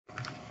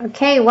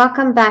Okay,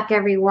 welcome back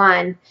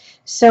everyone.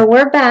 So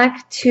we're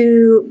back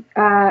to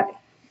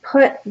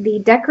put the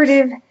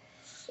decorative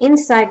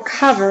inside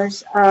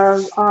covers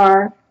of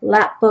our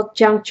Lapbook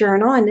junk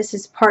journal, and this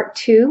is part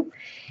 2.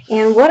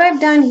 And what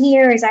I've done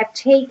here is I've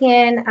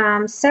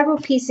taken several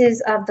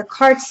pieces of the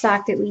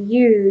cardstock that we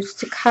use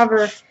to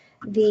cover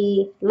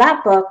the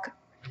Lapbook,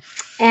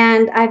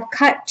 and I've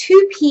cut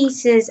 2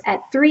 pieces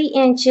at 3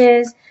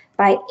 inches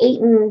by 8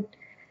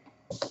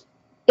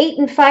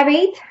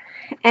 5/8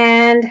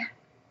 and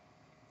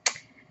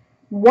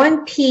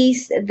one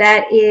piece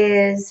that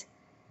is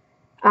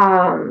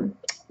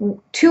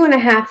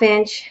 2.5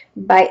 inch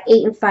by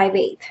 8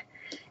 5/8.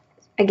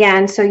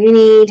 Again, so you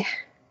need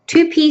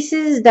 2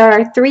 pieces that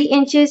are 3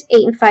 inches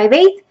 8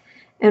 5/8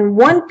 and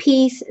one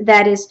piece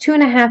that is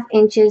 2.5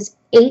 inches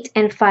 8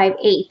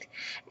 5/8.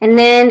 And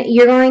then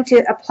you're going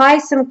to apply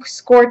some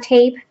score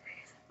tape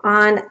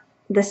on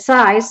the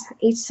sides,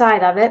 each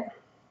side of it.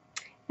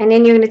 And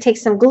then you're going to take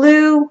some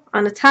glue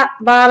on the top,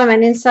 bottom,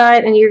 and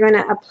inside, and you're going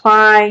to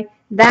apply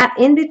that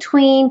in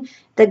between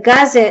the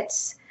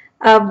gussets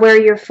of where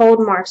your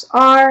fold marks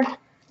are,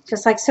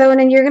 just like so. And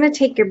then you're going to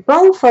take your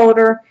bone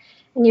folder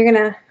and you're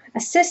going to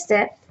assist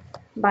it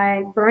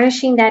by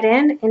burnishing that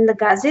in the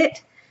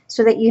gusset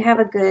so that you have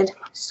a good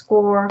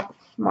score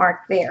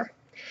mark there.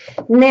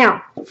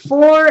 Now,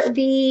 for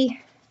the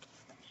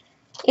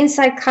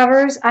inside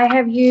covers, I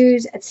have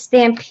used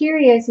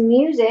Stamperia's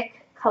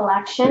music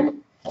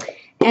collection,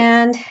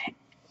 and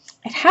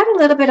it had a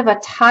little bit of a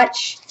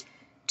touch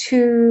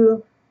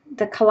to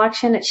the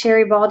collection that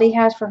Sherry Baldy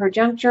has for her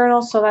junk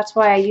journal, so that's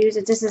why I use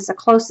it. This is the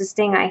closest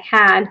thing I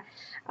had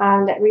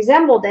that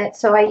resembled it,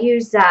 so I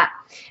used that.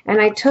 And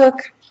I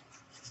took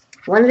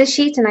one of the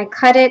sheets and I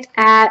cut it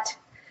at,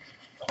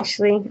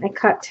 actually I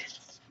cut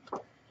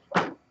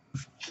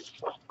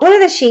one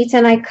of the sheets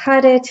and I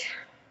cut it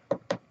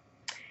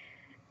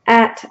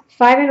at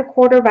 5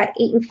 1/4 by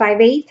 8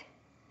 5/8.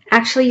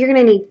 Actually, you're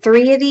going to need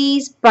 3 of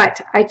these,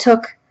 but I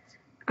took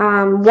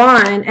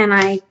one and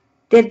I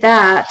did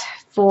that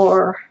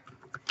for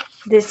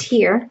this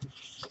here,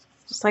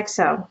 just like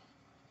so.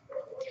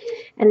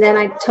 And then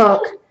I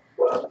took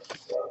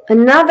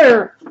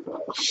another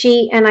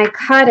sheet and I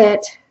cut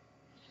it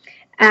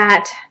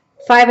at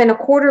 5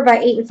 1/4 by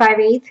 8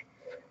 5/8,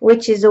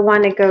 which is the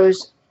one that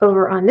goes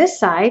over on this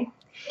side.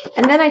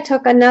 And then I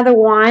took another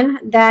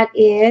one that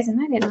is,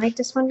 and I didn't write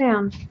this one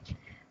down,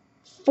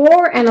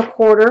 4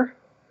 1/4.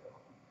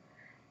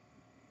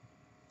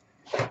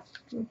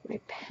 My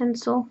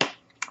pencil.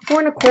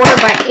 4 1/4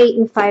 by 8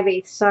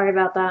 5/8. Sorry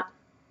about that.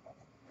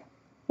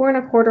 4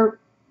 1/4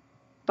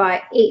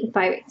 by 8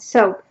 5/8.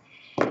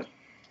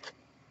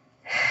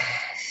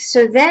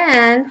 So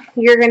then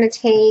you're going to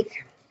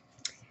take,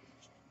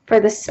 for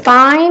the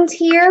spines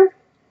here,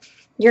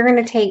 you're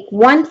going to take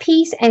one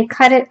piece and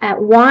cut it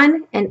at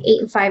 1 and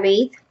 8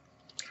 5/8,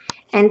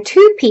 and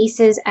 2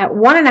 pieces at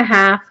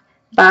 1.5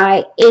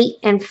 by 8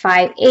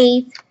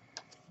 5/8,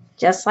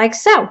 just like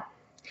so.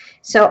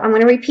 So I'm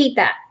going to repeat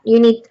that.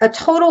 You need a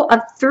total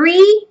of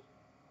 3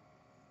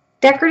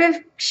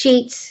 decorative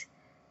sheets,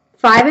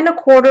 5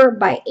 1/4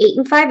 by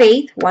 8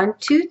 5/8. 1,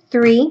 2,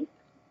 3.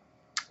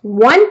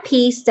 One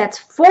piece that's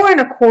 4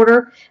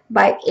 1/4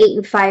 by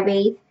 8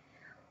 5/8.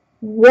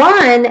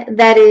 One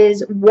that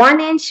is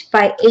 1 inch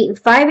by 8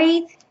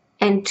 5/8,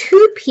 and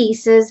 2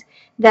 pieces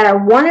that are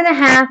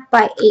 1.5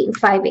 by 8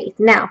 5/8.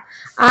 Now,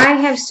 I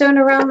have sewn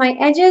around my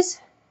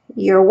edges.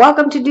 You're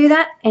welcome to do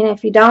that, and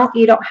if you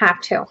don't have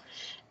to.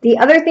 The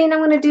other thing I'm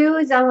going to do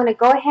is I'm going to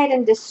go ahead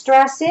and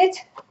distress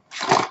it.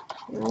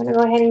 I'm going to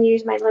go ahead and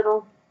use my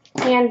little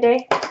hand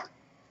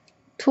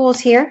tools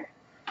here.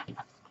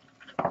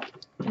 I'm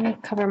going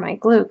to cover my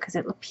glue because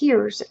it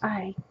appears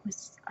I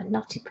was a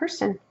naughty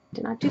person.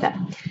 Did not do that.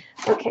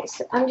 Okay,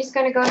 so I'm just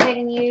going to go ahead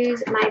and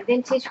use my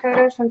vintage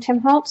photos from Tim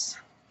Holtz.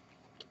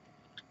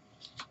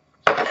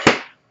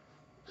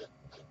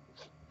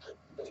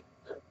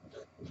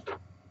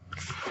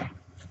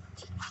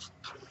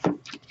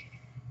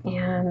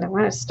 And I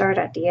want to start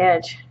at the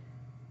edge.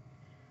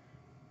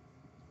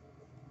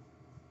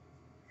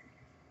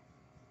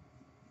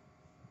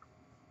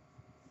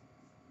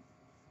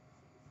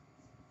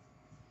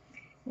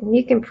 And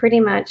you can pretty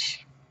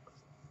much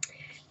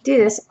do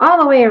this all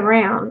the way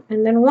around.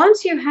 And then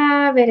once you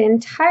have it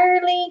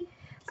entirely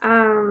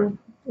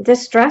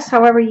distressed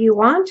however you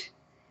want,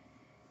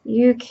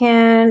 you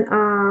can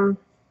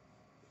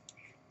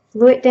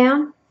glue it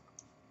down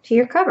to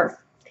your cover.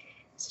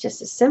 It's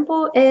just as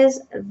simple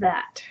as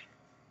that.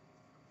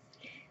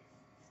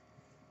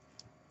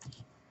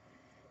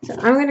 So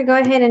I'm going to go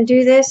ahead and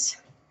do this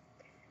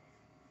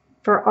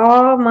for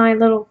all my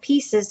little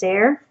pieces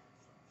there.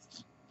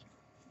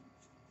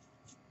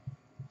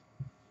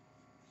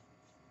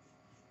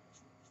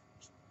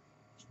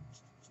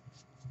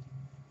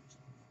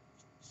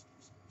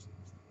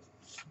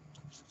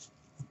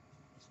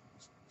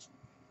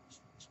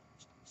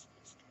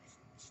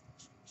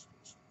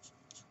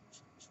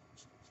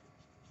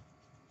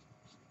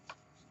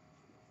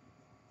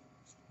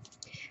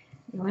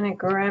 You want to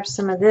grab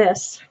some of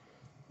this.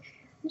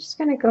 I'm just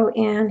going to go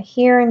in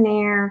here and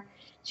there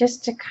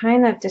just to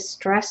kind of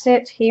distress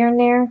it here and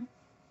there.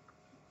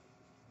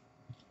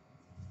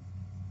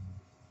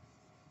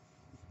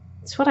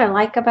 That's what I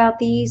like about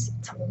these.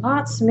 It's a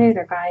lot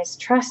smoother, guys.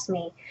 Trust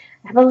me.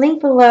 I have a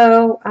link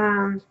below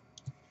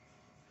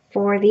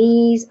for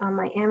these on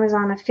my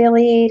Amazon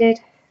affiliated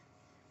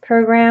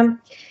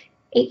program.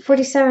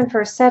 $8.47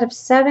 for a set of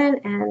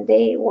 7, and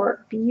they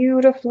work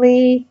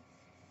beautifully.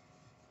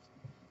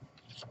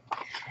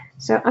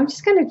 So I'm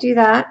just going to do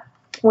that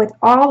with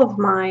all of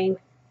mine.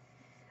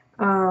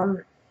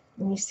 Let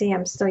me see,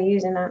 I'm still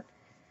using it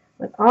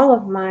with all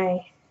of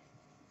my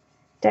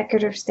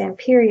decorative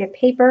Stamperia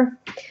paper.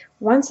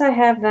 Once I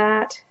have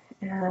that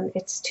and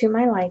it's to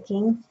my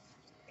liking,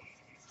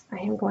 I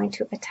am going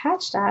to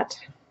attach that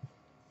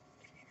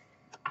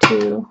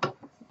to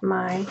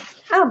my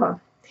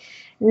album.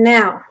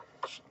 Now,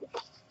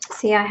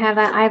 see, I have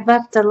that. I've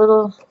left the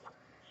little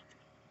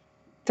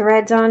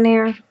threads on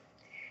there.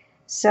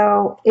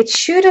 So it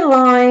should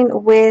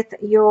align with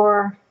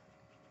your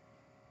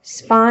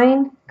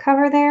spine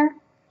cover there,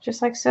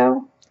 just like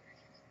so.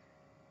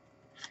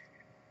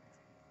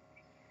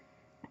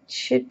 It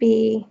should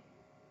be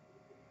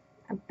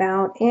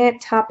about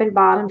it. Top and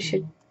bottom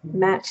should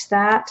match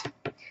that.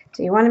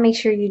 So you want to make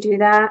sure you do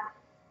that.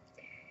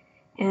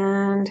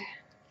 And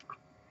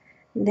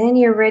then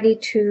you're ready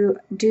to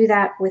do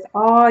that with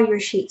all your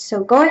sheets.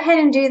 So go ahead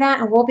and do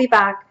that, and we'll be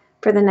back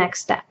for the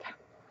next step.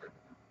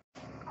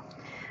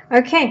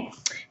 Okay,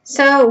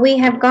 so we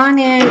have gone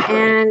in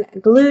and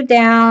glued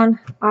down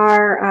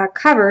our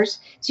covers.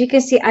 So you can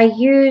see I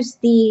use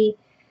the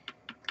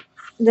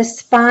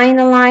spine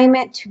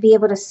alignment to be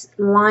able to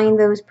line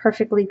those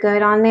perfectly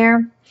good on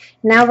there.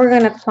 Now we're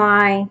going to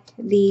apply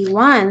the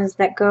ones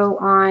that go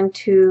on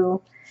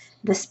to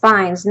the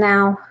spines.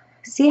 Now,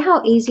 see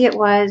how easy it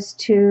was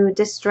to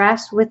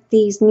distress with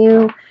these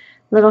new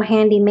little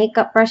handy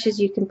makeup brushes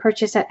you can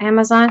purchase at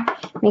Amazon?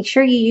 Make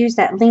sure you use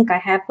that link I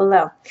have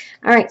below.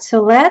 Alright,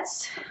 so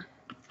let's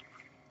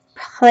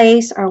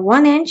place our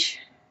 1 inch.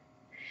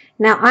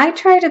 Now I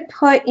try to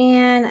put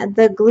in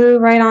the glue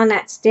right on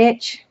that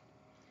stitch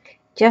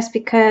just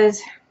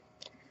because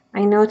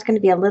I know it's going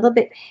to be a little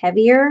bit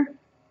heavier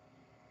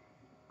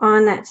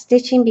on that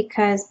stitching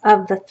because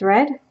of the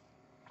thread.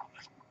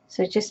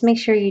 So just make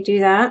sure you do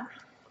that.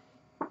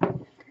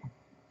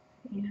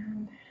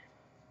 And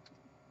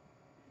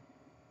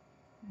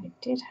I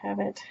did have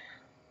it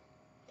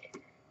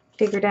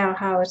figured out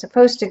how it's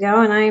supposed to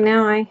go, and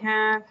I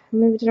have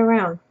moved it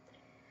around.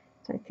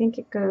 So I think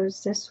it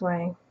goes this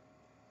way.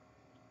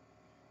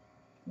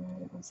 No,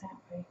 it was that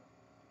way.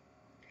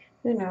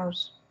 Who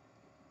knows?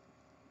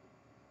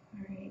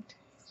 Alright,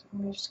 so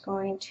I'm just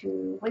going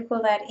to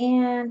wiggle that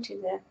in to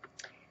the,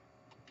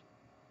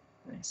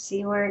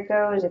 see where it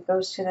goes. It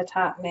goes to the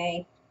top,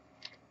 May.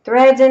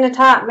 Threads in the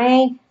top,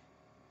 May.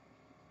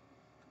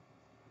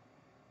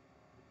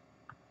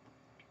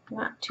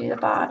 Not to the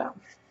bottom.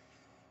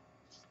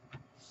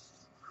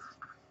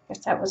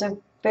 Guess that was a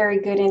very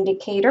good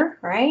indicator,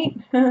 right?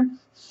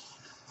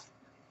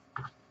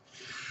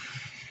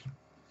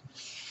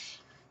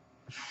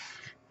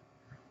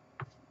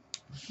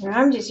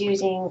 I'm just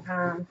using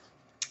a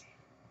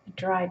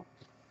dried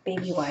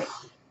baby wipe.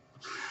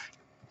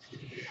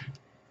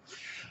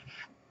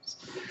 Just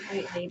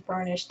lightly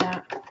burnish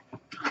that.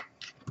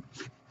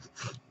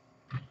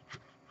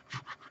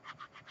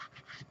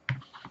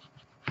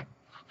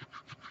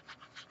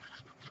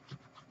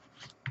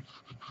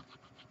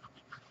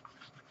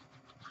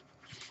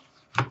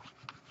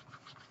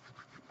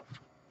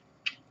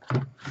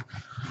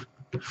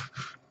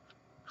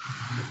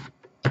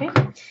 Okay,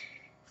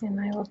 and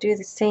I will do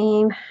the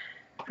same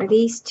for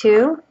these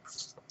two.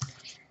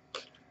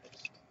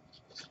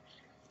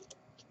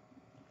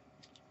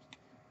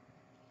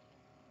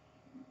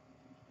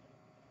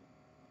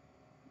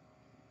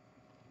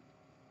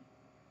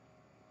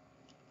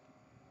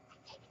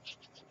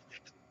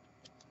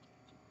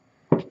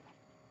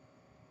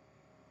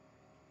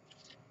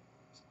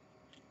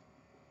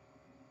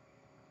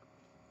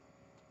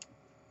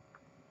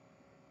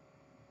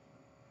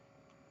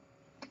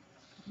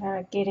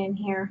 Get in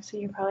here, so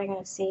you're probably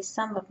going to see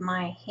some of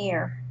my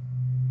hair.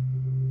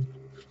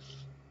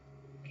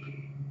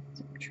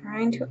 So I'm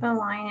trying to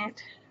align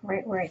it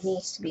right where it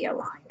needs to be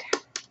aligned.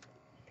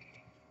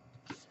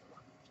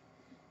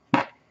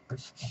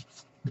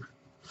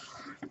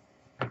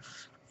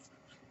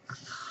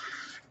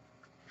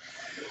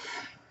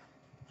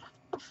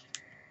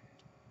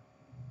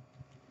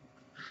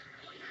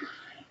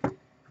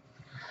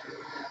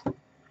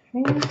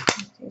 Okay,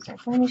 let's use our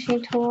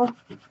finishing tool.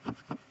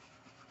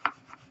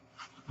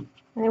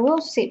 And I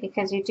will see,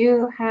 because you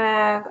do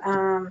have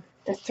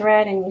the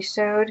thread and you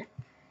sewed.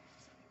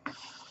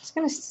 It's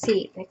going to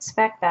see,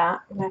 expect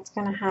that, and that's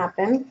going to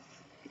happen.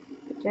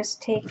 Just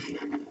take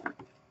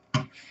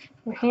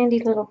your handy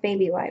little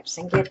baby wipes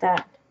and get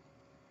that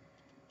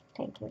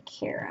taken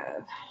care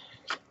of.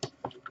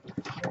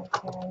 Right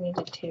there, I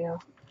needed to.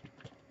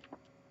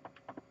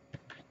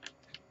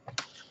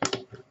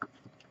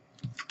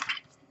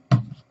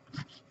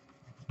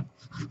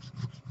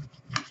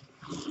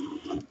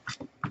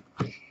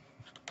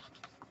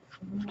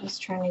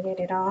 trying to get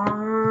it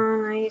all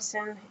nice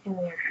and in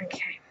there.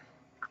 Okay.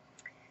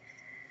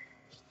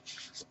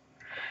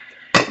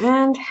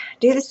 And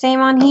do the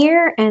same on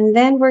here, and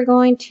then we're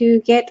going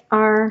to get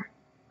our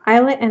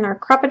eyelet and our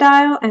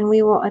crocodile, and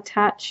we will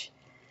attach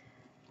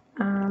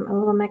a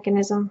little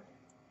mechanism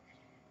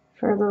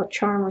for a little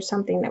charm or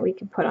something that we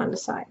can put on the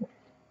side.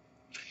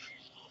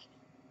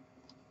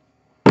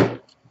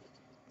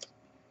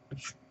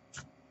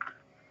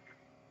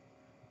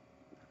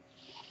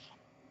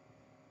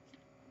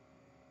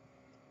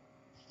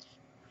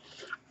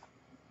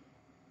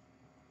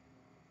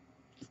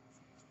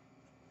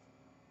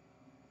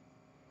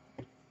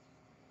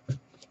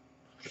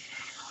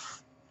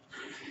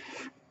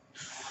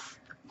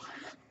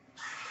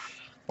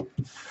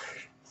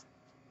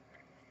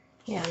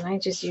 Yeah, and I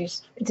just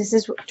use, this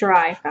is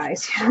dry,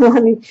 guys.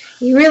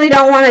 You really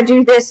don't want to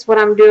do this, what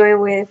I'm doing,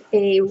 with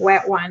a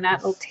wet one.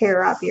 That will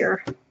tear up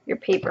your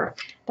paper.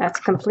 That's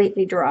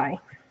completely dry.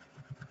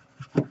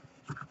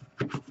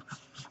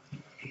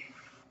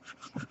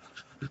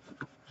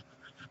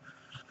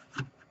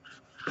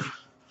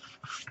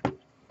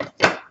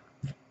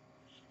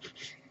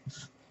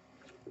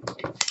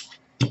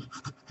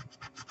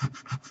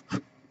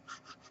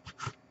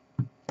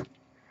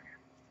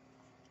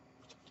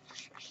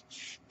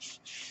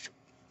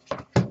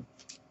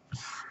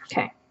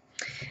 Okay,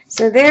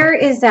 so there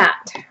is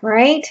that,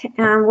 right?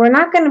 We're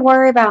not going to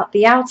worry about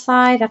the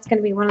outside. That's going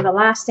to be one of the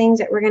last things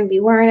that we're going to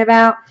be worrying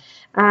about.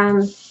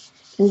 And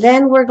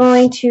then we're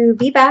going to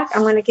be back.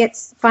 I'm going to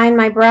find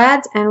my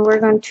brads, and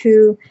we're going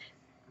to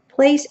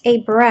place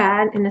a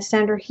brad in the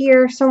center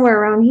here,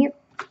 somewhere around here,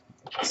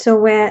 so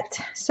that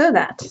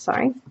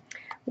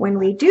when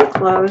we do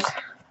close,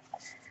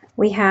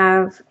 we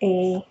have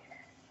we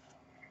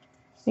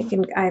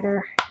can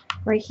either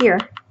right here.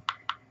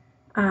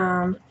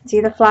 See,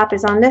 the flap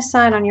is on this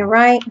side on your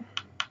right.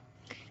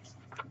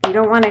 You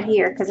don't want it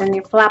here, because then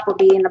your flap will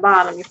be in the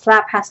bottom. Your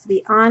flap has to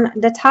be on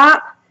the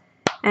top,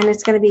 and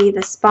it's going to be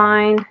the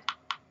spine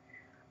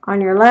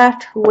on your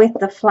left with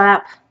the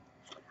flap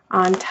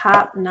on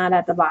top, not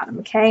at the bottom.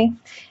 Okay,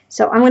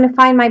 so I'm going to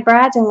find my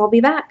brads, and we'll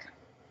be back.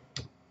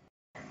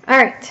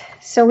 Alright,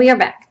 so we are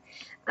back.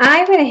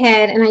 I went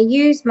ahead and I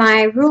used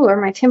my ruler,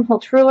 my Tim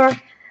Holtz ruler.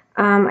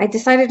 I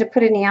decided to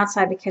put it in the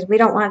outside because we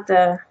don't want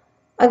the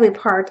ugly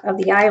part of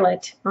the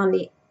eyelet on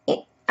the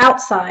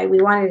outside.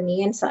 We want it in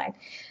the inside.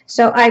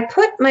 So I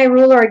put my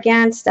ruler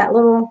against that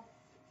little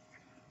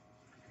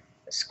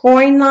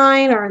scoring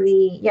line, or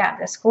the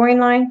scoring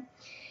line,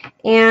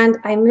 and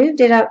I moved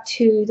it up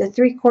to the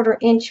 3/4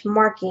 inch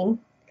marking,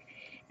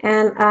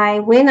 and I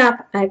went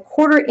up a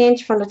 1/4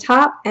 inch from the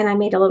top, and I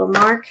made a little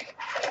mark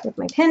with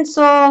my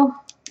pencil,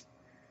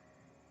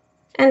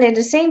 and did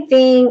the same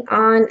thing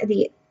on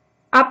the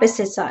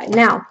opposite side.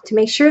 Now, to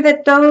make sure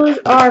that those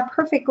are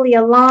perfectly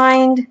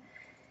aligned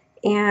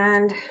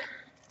and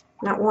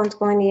not one's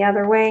going the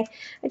other way,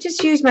 I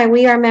just used my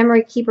We Are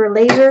Memory Keeper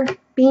laser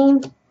beam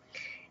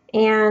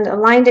and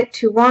aligned it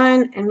to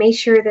one and made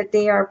sure that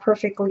they are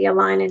perfectly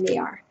aligned, and they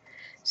are.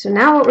 So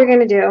now what we're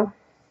going to do,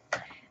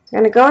 we're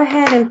going to go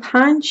ahead and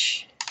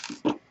punch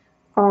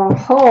a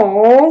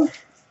hole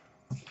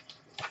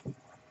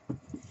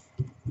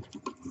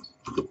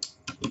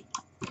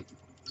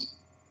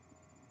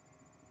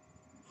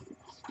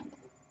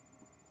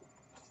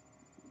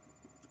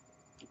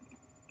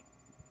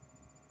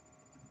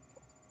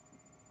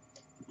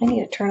I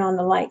need to turn on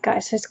the light,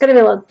 guys. So it's going to be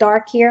a little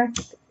dark here,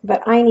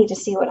 but I need to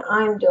see what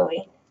I'm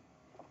doing.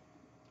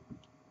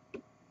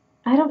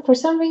 For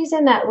some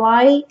reason, that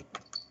light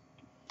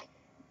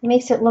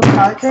makes it look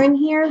darker in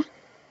here.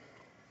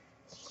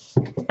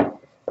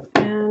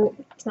 And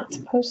it's not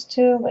supposed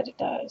to, but it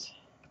does.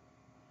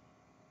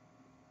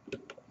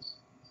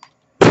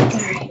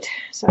 Alright,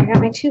 so I got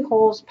my 2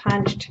 holes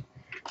punched.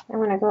 I'm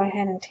going to go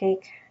ahead and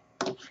take,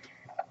 I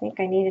think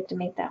I needed to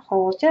make that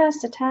hole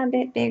just a tad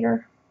bit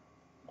bigger.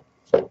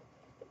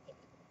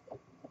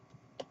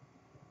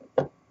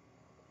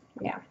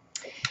 Yeah.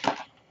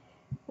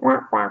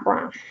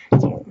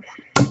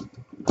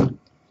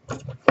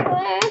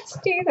 Let's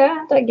do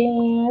that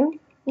again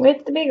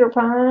with the bigger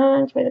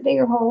punch, with a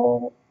bigger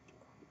hole.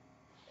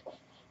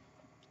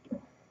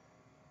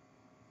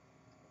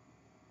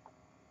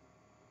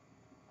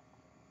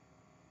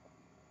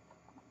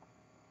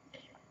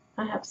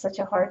 I have such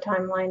a hard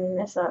time lining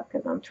this up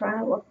because I'm trying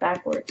to look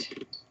backwards.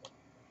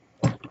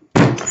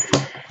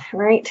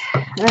 Right?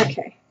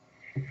 Okay.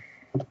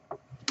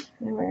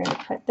 Then we're going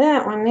to put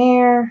that one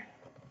there.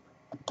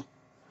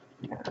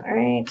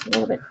 Alright, a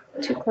little bit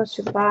too close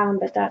to the bottom,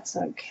 but that's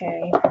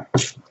okay.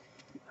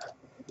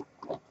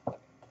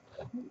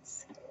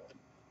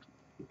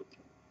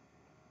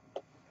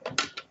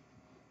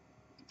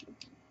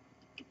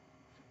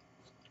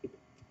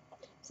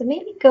 So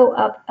maybe go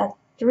up a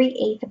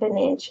 3/8 of an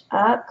inch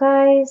up,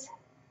 guys,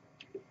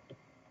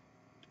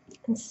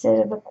 instead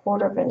of a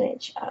 1/4 of an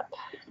inch up.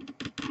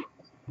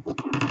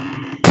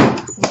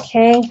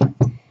 Okay.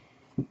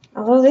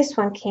 Although this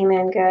one came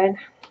in good.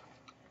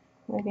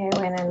 Maybe I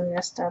went in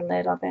just a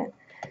little bit.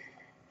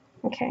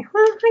 Okay,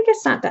 well, I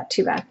guess not that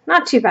too bad.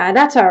 Not too bad.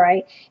 That's all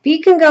right. If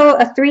you can go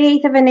a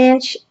 3/8 of an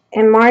inch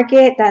and mark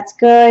it, that's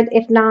good.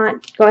 If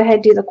not, go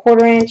ahead, do the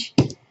 1/4 inch.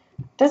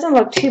 Doesn't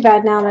look too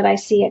bad now that I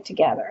see it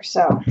together.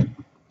 So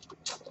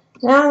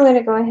now I'm going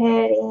to go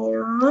ahead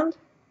and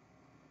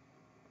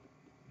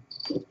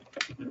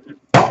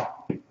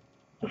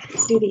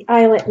do the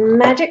eyelet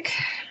magic.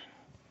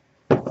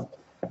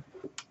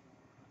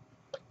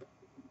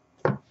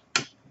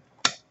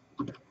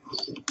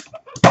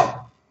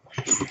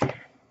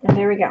 And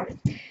there we go.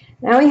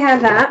 Now we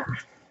have that,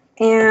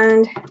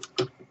 and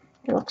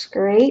it looks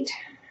great.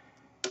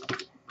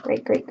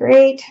 Great, great,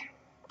 great.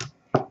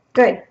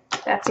 Good.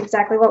 That's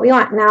exactly what we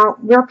want. Now,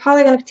 we're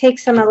probably going to take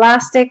some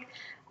elastic.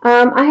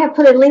 I have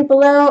put a link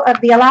below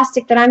of the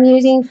elastic that I'm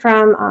using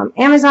from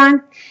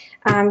Amazon.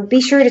 Be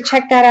sure to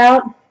check that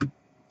out.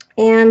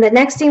 And the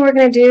next thing we're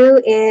going to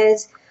do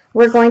is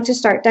we're going to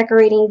start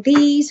decorating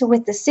these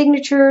with the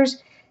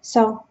signatures.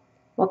 So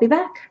we'll be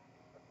back.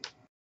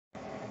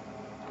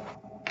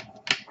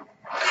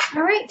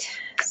 All right,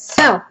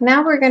 so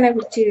now we're going to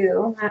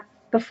do,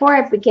 before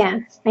I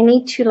begin, I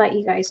need to let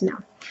you guys know.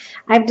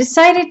 I've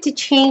decided to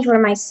change where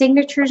my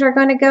signatures are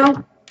going to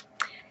go.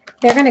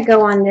 They're going to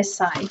go on this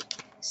side.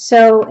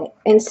 So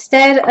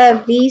instead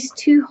of these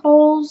 2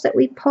 holes that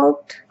we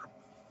poked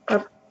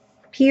or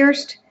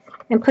pierced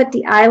and put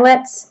the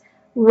eyelets,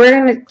 we're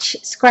going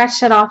to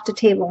scratch that off the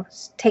table.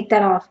 Take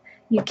that off.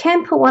 You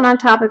can put one on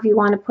top if you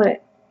want to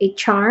put a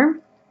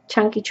charm,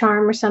 chunky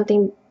charm or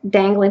something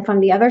dangling from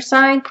the other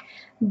side.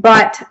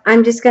 But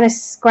I'm just going to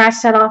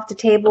scratch that off the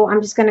table.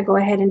 I'm just going to go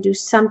ahead and do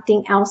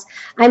something else.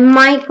 I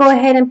might go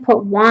ahead and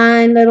put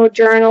one little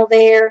journal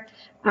there.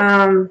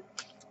 But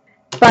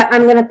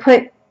I'm going to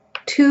put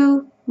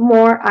 2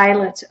 more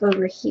eyelets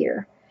over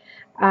here.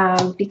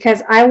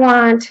 Because I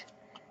want,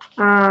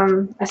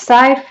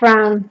 aside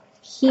from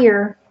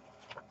here,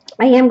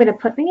 I am going to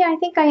put, yeah, I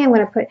think I am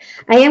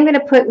going to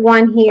put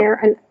one here,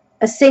 and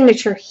a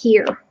signature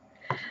here.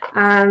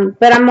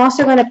 But I'm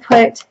also going to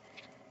put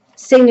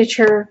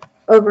signature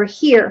over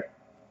here,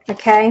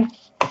 okay,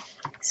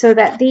 so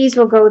that these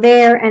will go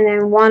there and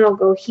then one will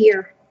go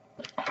here.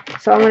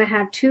 So I'm going to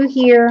have 2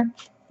 here,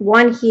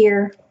 1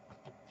 here,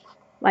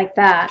 like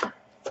that.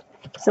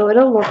 So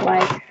it'll look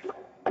like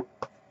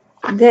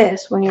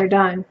this when you're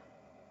done,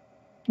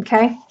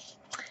 okay,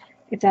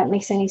 if that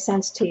makes any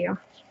sense to you.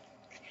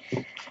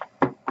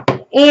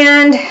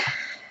 And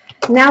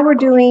now we're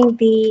doing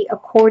the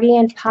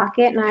accordion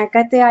pocket, and I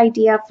got the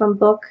idea from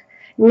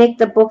Nick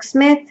the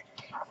Booksmith.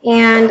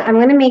 And I'm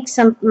going to make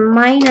some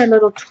minor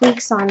little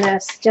tweaks on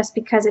this just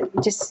because it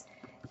just,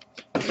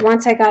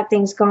 once I got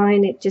things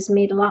going, it just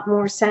made a lot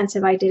more sense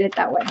if I did it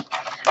that way.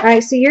 All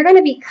right, so you're going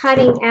to be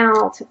cutting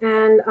out,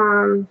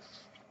 and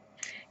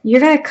you're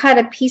going to cut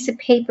a piece of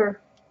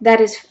paper that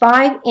is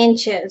 5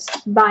 inches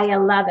by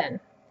 11.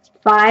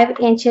 5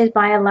 inches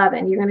by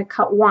 11. You're going to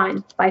cut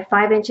one by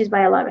 5 inches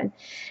by 11.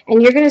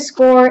 And you're going to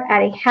score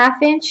at a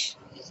 1/2 inch,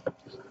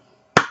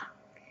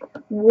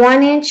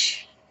 1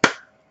 inch,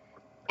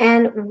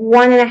 and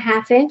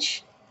 1.5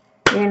 inch.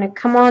 You're going to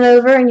come on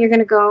over and you're going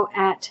to go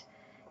at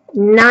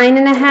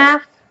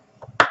 9.5,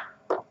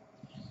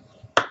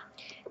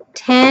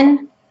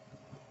 10,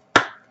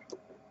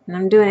 and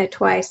I'm doing it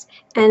twice,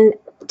 and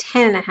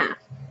 10.5.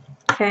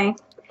 Okay,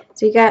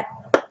 so you got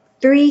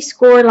 3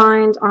 score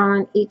lines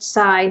on each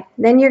side.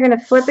 Then you're going to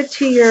flip it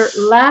to your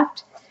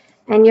left,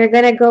 and you're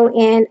going to go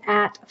in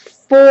at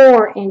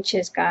 4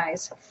 inches,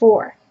 guys.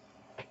 4.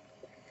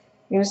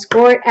 You're going to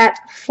score it at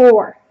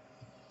 4.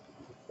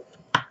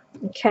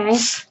 Okay,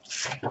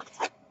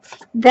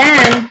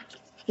 then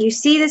you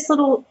see this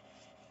little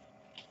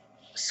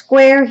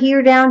square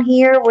here down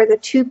here where the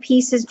 2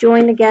 pieces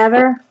join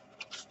together?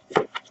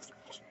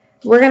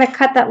 We're going to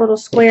cut that little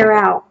square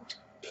out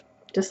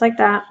just like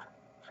that.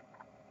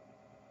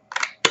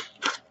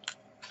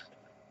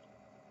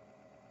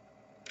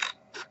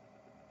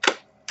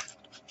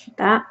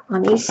 That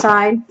on each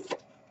side.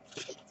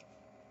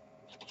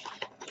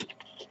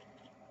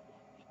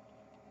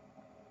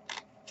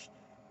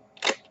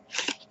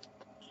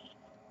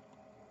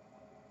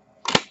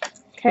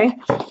 Okay,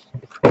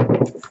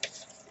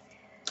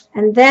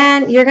 and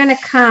then you're going to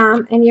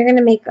come and you're going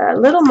to make a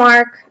little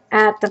mark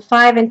at the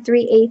 5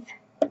 3/8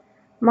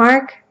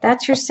 mark.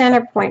 That's your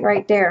center point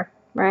right there,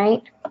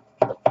 right?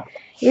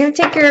 You're going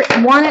to take your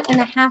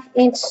 1.5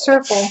 inch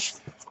circle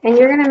and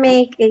you're going to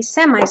make a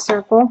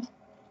semicircle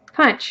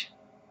punch.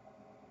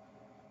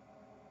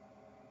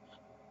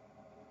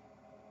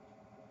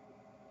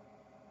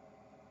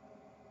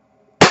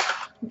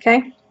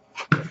 Okay,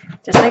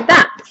 just like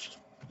that.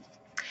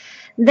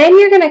 Then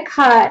you're going to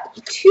cut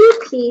 2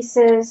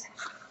 pieces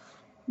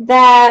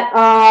that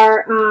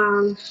are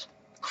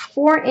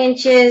 4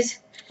 inches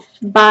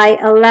by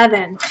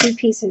 11. 2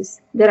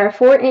 pieces that are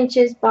 4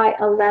 inches by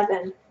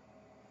 11.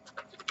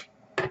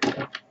 I'm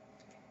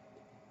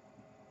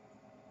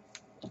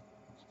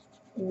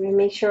going to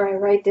make sure I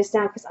write this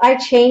down because I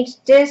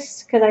changed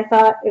this because I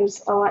thought it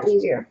was a lot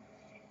easier.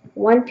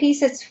 One piece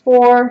that's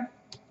 4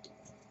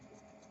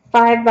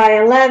 5 by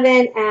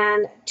 11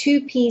 and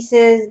 2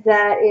 pieces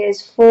that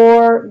is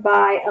 4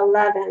 by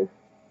 11.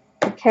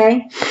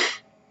 Okay,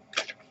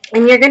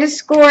 and you're going to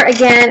score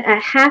again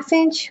a 1/2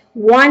 inch,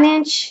 1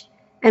 inch,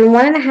 and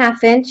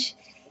 1.5 inch.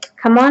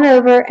 Come on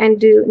over and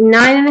do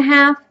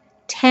 9.5,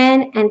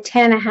 10, and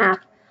 10.5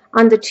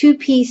 on the 2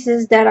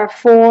 pieces that are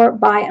 4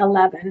 by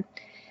 11.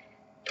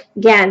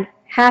 Again,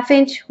 1/2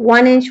 inch,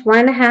 1 inch,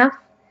 1.5,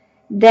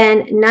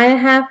 then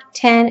 9.5,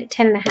 10,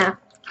 10.5.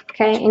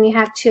 Okay, and you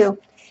have 2.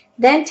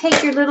 Then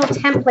take your little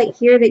template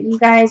here that you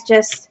guys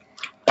just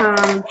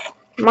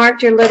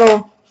marked your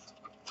little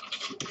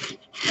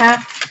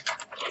half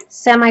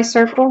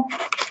semicircle.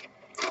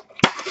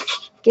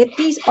 Get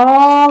these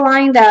all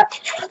lined up,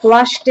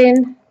 flushed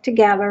in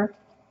together.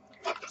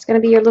 It's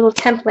going to be your little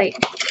template.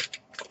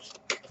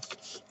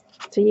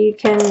 So you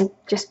can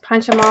just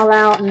punch them all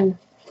out and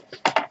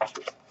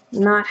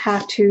not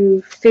have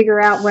to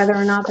figure out whether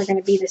or not they're going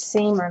to be the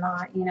same or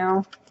not, you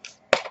know.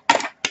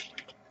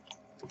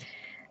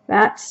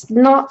 That's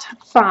not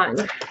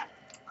fun.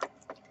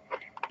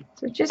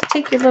 So just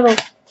take your little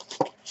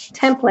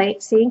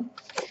template, see,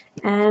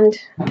 and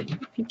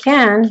if you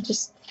can,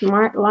 just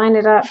line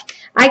it up.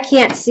 I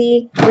can't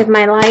see with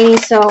my lighting,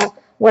 so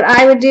what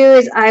I would do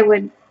is I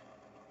would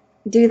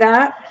do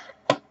that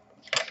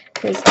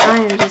because I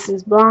am just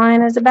as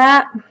blind as a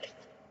bat.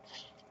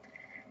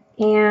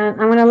 And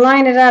I'm going to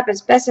line it up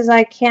as best as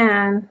I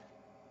can.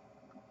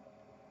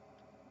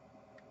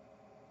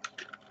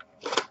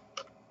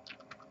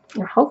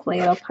 Or hopefully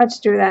it'll punch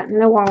through that.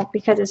 And it won't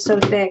because it's so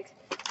thick.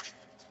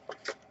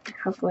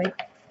 Hopefully.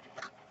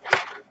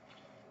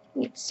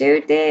 It's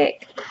so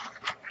thick.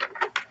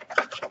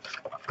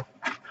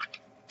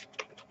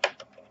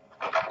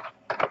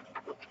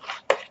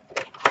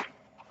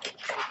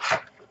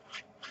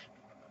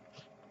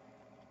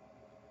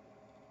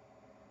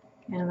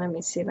 And let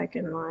me see if I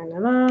can line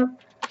it up.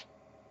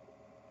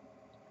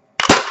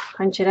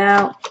 Punch it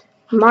out.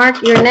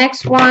 Mark your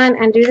next one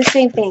and do the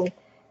same thing.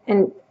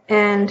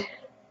 And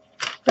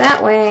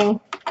that way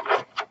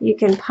you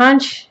can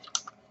punch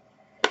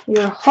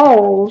your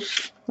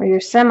holes, or your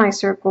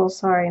semicircles,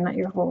 sorry, not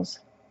your holes.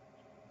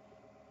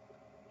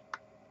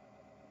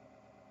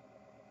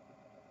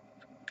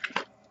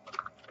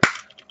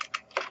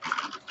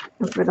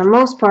 And for the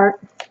most part,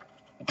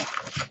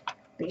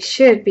 they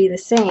should be the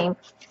same.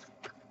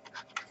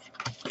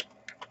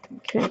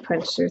 Okay,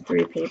 punch through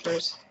 3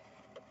 papers.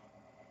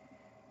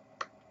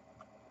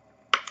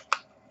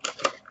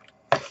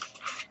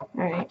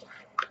 All right.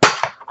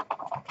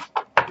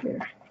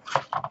 There.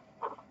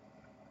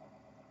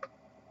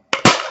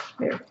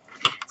 There.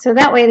 So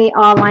that way they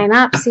all line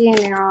up, see, and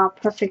they're all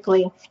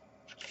perfectly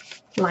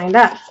lined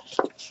up.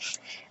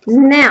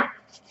 Now,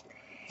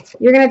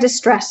 you're going to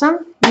distress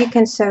them. You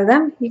can sew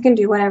them. You can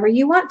do whatever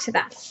you want to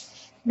them.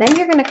 Then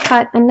you're going to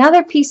cut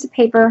another piece of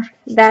paper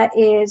that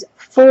is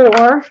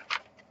 4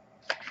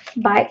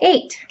 by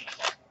 8.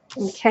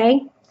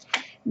 Okay?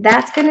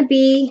 That's going to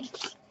be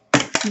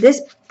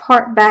this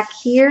part back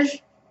here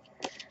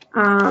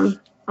on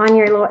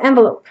your little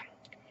envelope.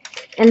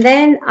 And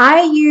then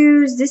I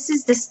use, this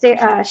is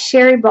the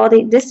Sherry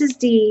Baldy, this is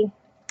the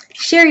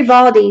Sherry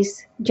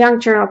Baldy's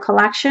Junk Journal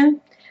collection.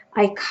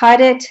 I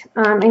cut it,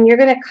 and you're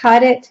going to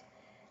cut it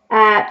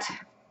at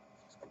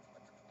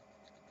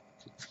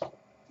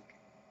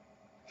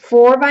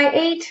 4 by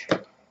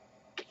 8,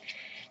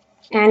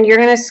 and you're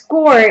going to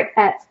score it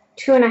at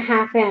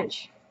 2.5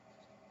 inch.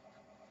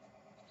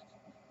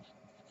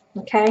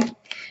 Okay,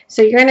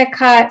 so you're going to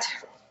cut,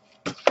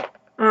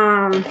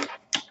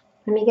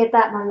 let me get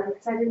that one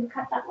because I didn't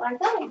cut that one. I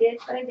thought I did,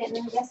 but I didn't.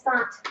 I guess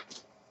not.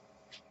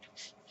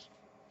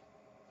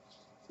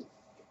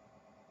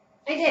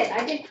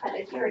 I did cut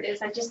it. Here it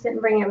is. I just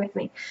didn't bring it with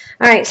me.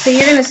 All right, so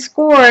you're going to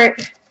score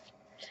it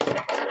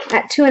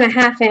at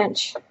 2.5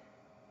 inch.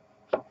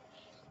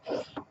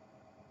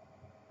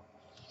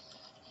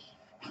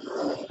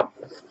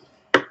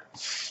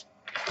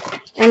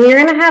 And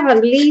you're going to have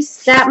at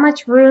least that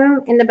much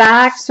room in the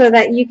back so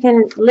that you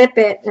can lip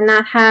it and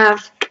not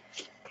have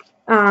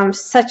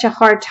such a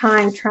hard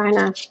time trying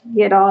to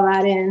get all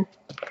that in.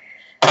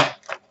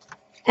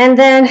 And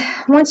then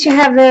once you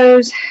have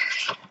those,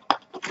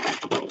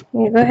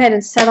 you go ahead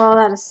and set all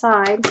that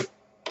aside.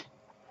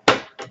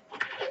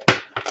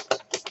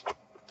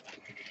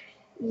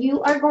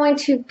 You are going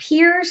to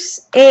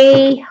pierce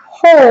a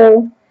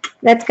hole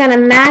that's going to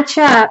match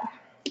up.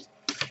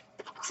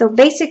 So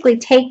basically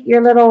take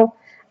your little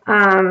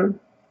 4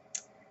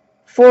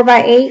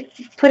 by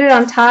 8, put it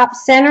on top,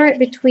 center it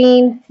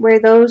between where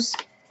those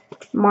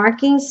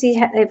markings, see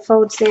how it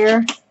folds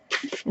there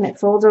and it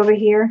folds over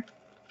here.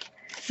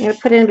 You're going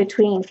to put it in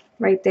between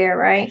right there,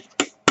 right?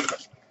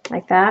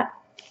 Like that.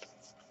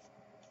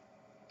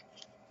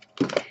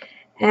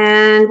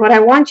 And what I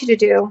want you to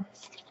do,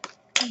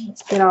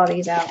 let's get all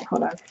these out.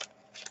 Hold on.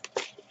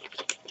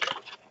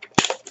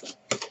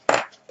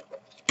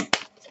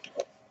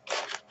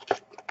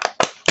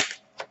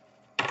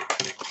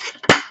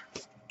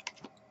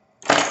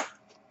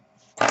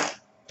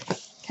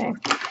 Okay.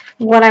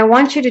 What I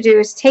want you to do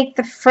is take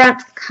the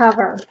front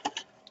cover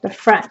the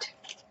front,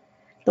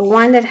 the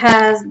one that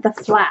has the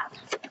flap.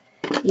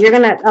 You're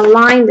going to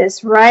align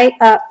this right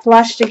up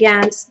flushed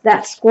against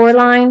that score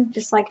line,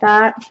 just like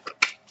that.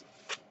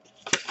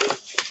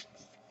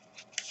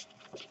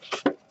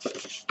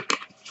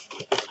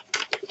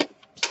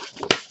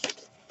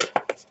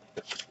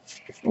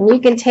 And you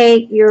can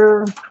take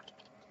your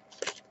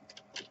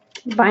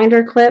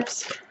binder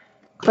clips,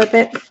 clip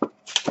it,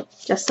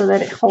 just so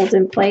that it holds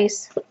in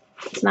place.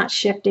 It's not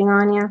shifting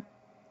on you.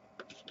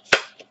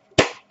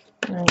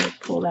 Let me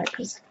pull that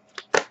because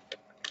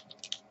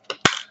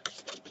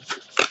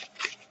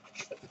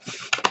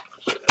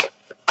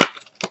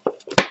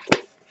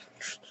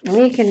and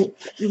you can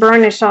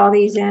burnish all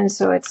these in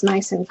so it's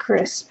nice and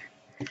crisp.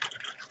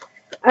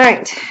 All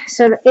right,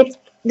 so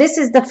this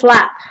is the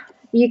flap.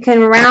 You can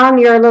round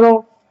your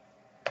little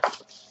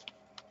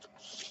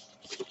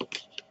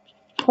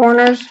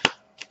corners,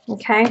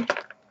 okay?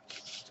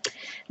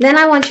 Then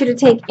I want you to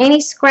take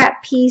any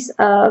scrap piece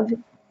of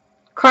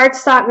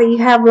cardstock that you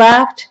have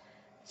left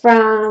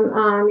from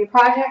your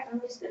project. I'm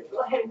just going to go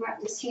ahead and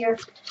grab this here.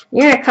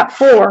 You're going to cut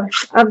 4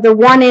 of the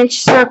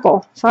 1-inch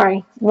circle.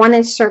 Sorry,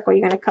 1-inch circle.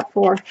 You're going to cut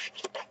 4.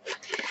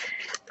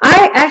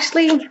 I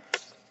actually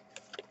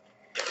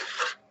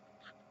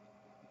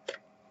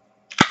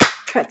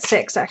cut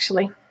 6,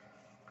 actually.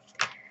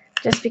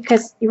 Just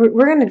because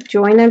we're going to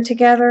join them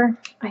together.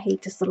 I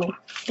hate this little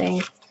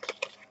thing.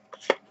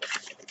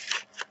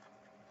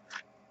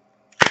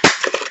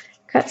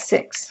 Cut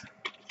 6.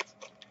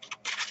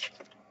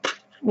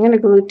 I'm going to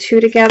glue 2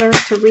 together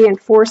to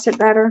reinforce it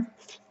better.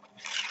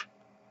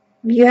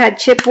 If you had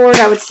chipboard,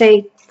 I would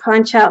say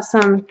punch out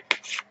some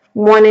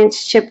 1-inch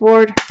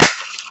chipboard.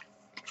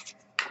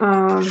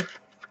 I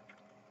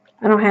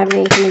don't have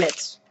anything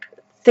that's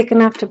thick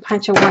enough to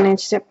punch a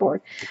 1-inch chipboard.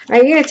 All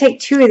right, you're going to take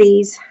 2 of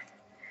these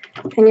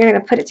and you're going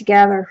to put it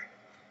together.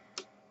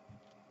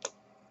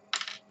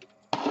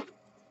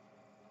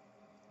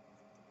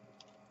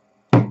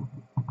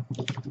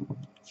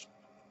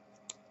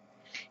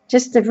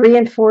 Just to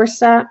reinforce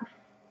that.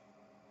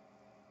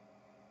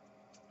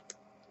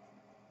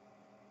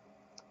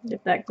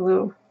 Get that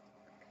glue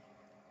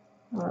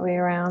all the way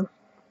around.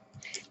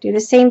 Do the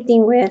same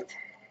thing with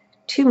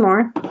 2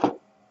 more.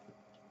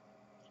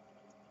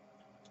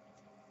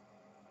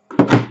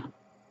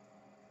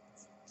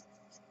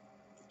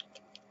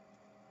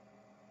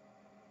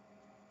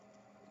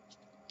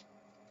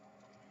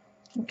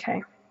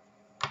 Okay.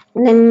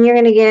 And then you're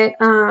going to get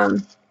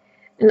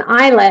an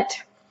eyelet.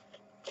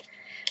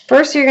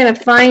 First, you're going to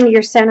find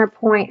your center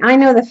point. I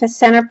know the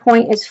center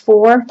point is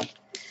 4,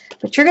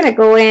 but you're going to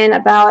go in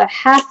about a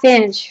 1/2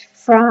 inch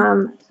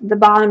from the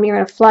bottom. You're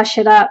going to flush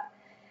it up,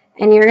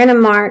 and you're going to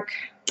mark.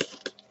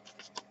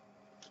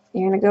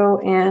 You're going to go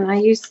in.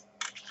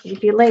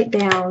 If you lay it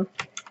down,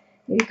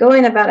 you go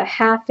in about a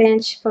 1/2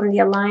 inch from the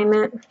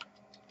alignment.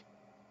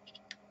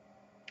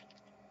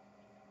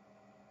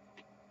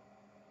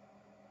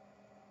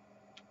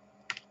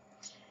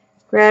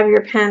 Grab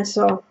your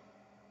pencil.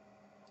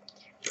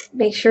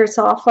 Make sure it's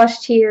all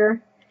flushed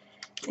here,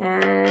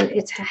 and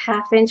it's a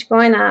 1/2 inch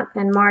going up,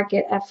 and mark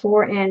it at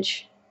 4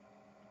 inch.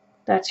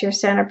 That's your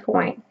center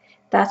point.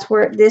 That's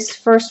where this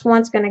first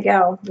one's going to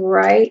go,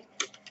 right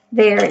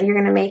there. And you're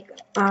going to make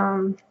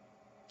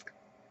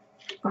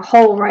a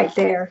hole right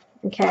there,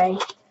 okay?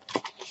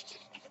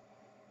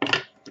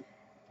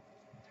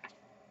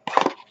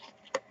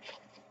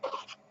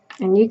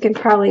 And you can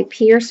probably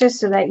pierce this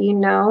so that you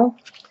know.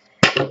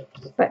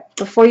 But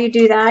before you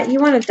do that, you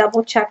want to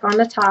double check on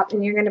the top,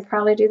 and you're going to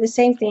probably do the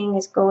same thing,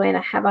 is go in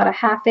about a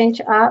 1/2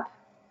 inch up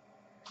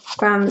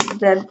from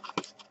the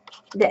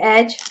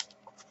edge,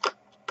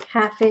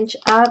 1/2 inch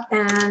up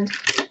and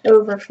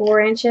over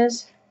 4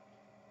 inches.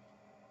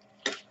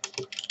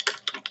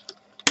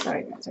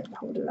 Sorry guys, I have to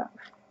hold it up.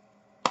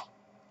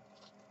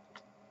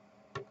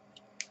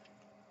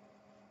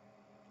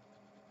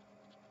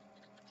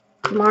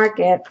 Mark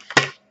it.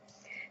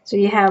 So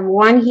you have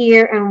 1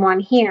 here and 1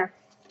 here.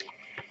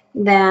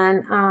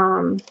 Then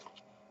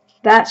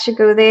that should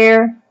go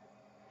there,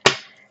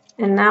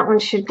 and that one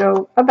should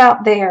go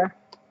about there.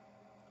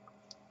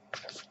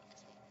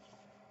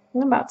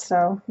 About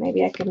so.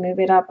 Maybe I could move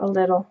it up a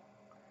little.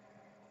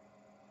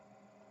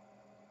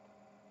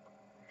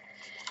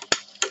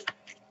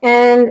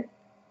 And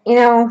you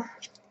know,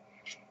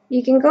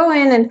 you can go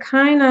in and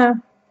kind of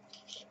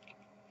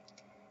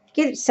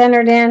get it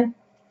centered in.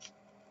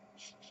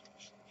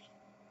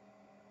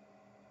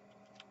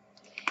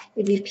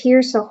 If you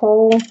pierce a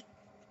hole,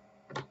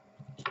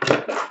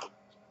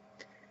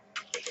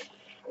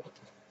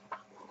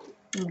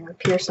 I'm going to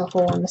pierce a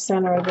hole in the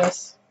center of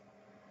this,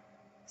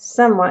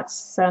 somewhat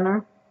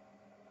center.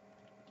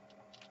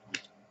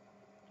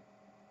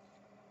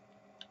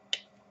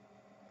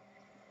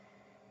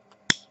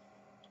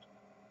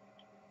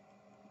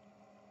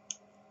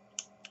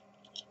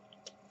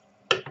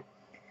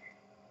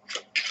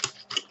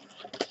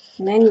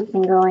 And then you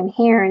can go in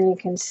here and you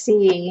can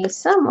see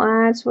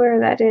somewhat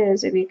where that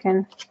is if you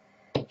can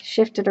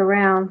shift it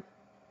around.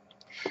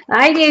 The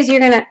idea is you're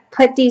going to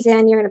put these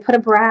in, you're going to put a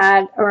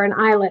brad, or an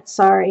eyelet,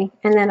 sorry,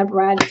 and then a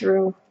brad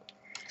through.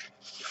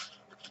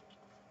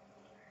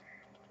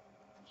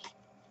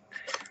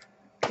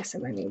 I guess I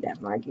might need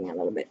that marking a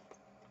little bit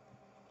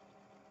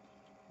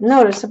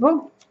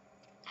noticeable.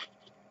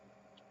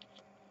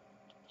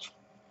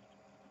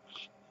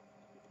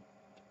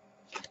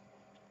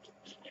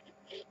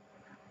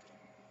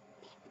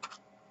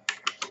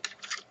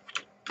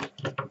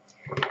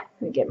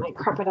 Let me get my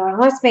crocodile.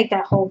 Let's make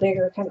that hole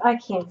bigger because I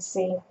can't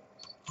see.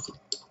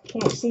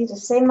 Can't see to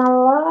save my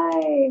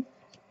life.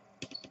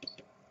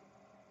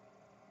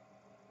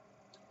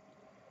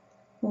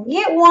 You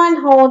get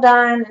one hole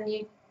done and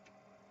you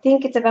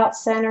think it's about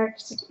centered.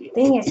 The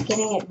thing is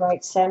getting it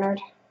right centered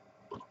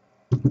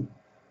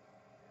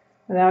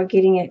without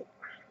getting it.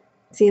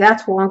 See,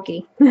 that's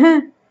wonky.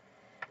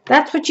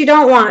 That's what you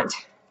don't want.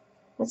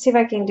 Let's see if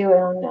I can do it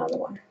on another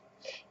one.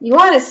 You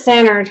want it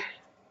centered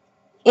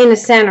in the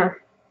center.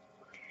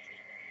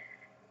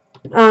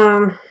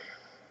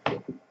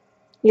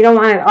 You don't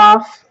want it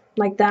off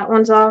like that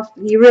one's off.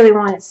 You really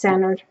want it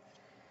centered.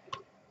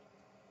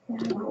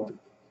 I'm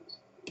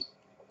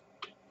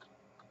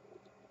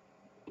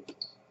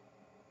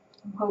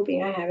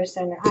hoping I have it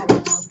centered. I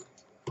don't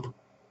know.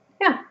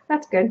 Yeah,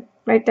 that's good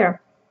right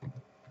there.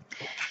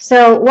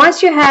 So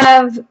once you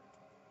have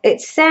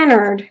it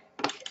centered,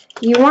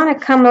 you want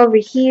to come over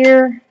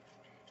here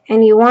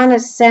and you want to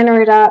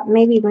center it up.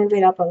 Maybe move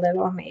it up a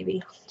little.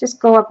 Maybe just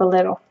go up a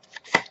little.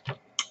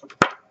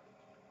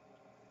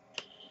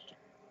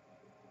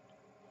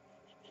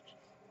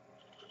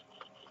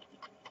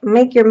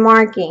 Make your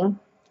marking,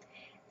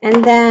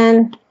 and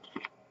then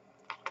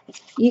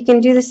you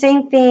can do the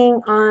same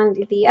thing on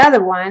the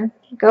other one.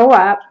 Go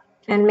up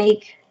and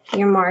make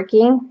your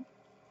marking.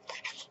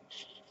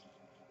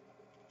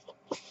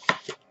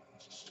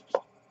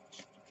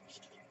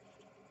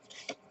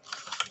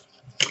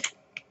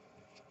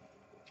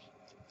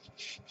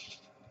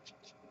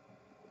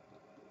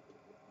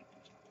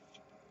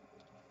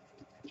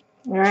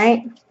 All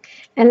right,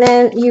 and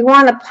then you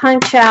want to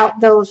punch out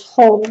those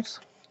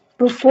holes.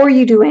 Before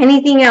you do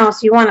anything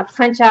else, you want to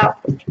punch out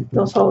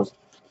those holes,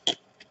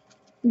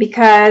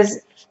 because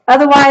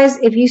otherwise,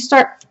 if you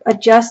start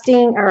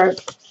adjusting or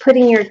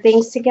putting your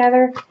things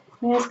together,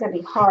 man, it's going to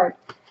be hard.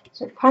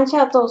 So punch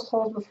out those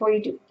holes before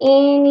you do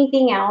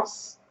anything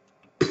else.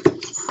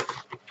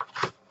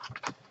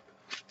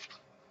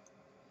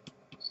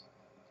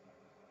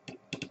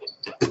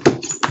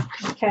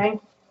 Okay.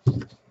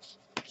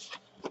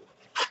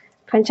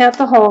 Punch out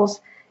the holes.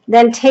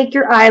 Then take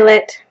your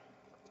eyelet.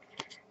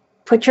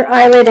 Put your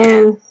eyelet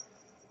in.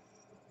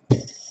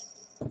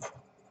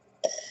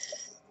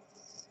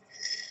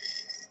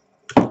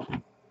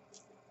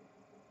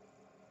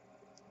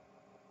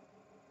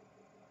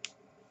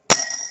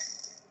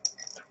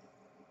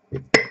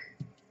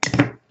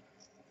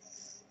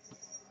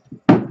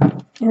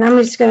 And I'm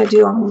just going to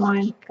do on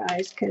one,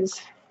 guys, because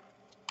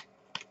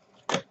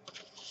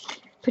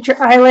put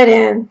your eyelet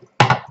in.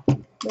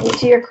 Bring it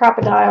to your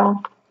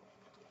crocodile.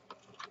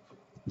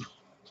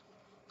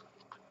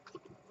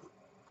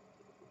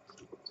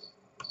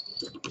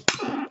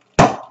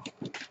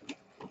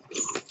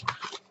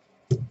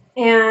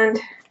 And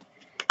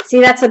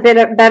see, that's a bit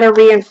of better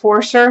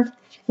reinforcer.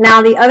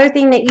 Now the other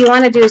thing that you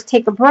want to do is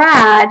take a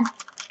brad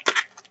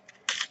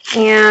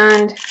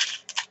and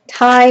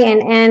tie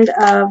an end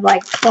of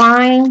like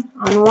twine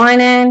on one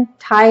end,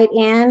 tie it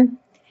in,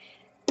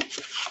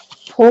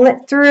 pull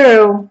it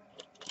through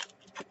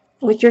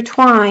with your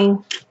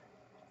twine.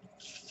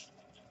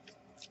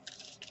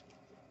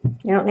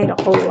 You don't need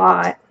a whole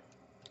lot.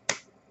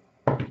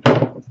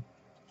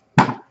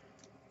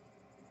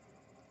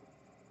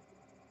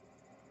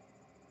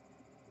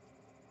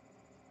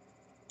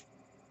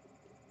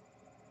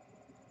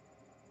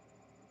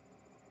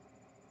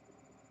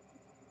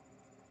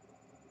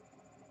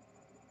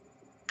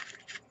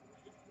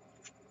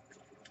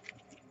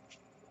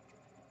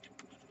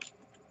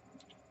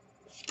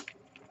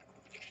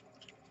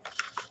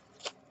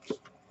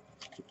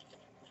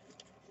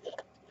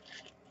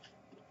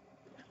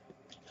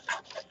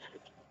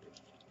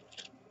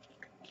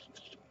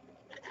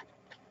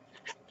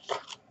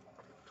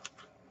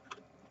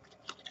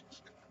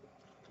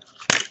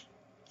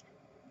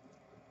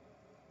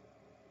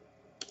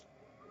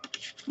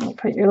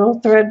 Put your little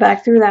thread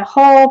back through that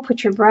hole,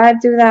 put your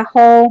brad through that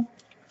hole,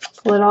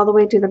 pull it all the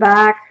way to the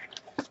back.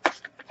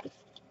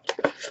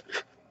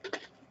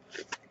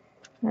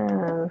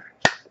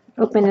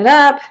 Open it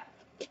up,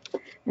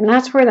 and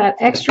that's where that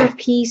extra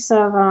piece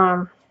of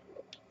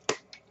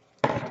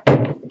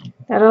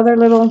that other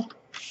little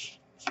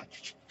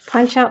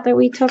punch out that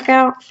we took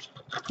out.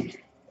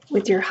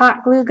 With your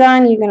hot glue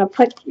gun, you're going to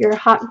put your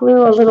hot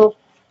glue a little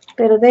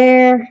bit of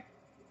there.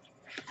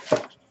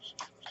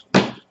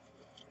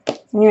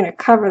 You're going to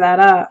cover that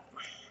up.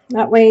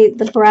 That way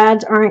the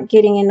brads aren't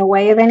getting in the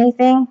way of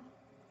anything.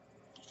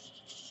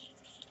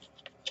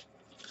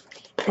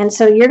 And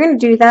so you're going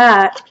to do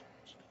that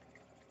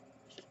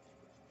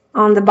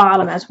on the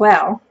bottom as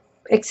well.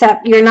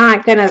 Except you're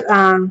not going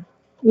to,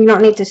 you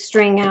don't need to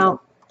string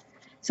out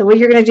So what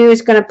you're going to do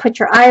is going to put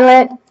your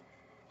eyelet,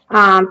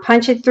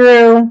 punch it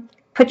through,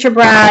 put your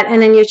brad,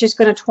 and then you're just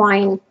going to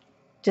twine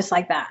just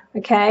like that,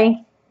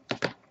 okay?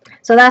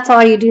 So that's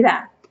all you do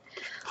that.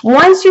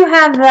 Once you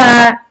have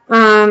that,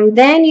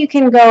 then you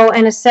can go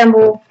and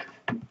assemble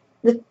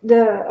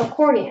the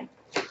accordion.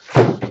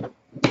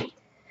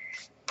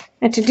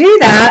 And to do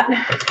that,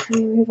 let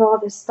me move all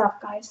this stuff,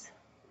 guys.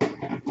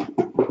 And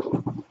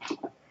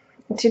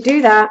to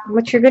do that,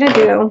 what you're going to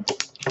do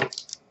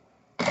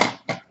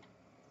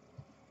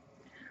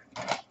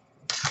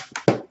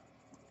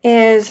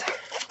is,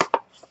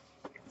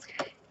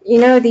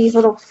 you know, these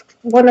little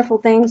wonderful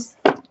things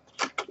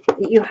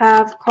that you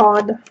have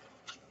called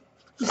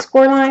the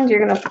score lines.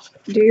 You're going to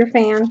do your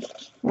fan.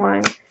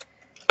 1,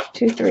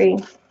 2, 3.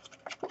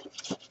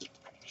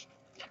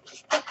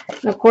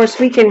 And of course,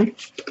 we can.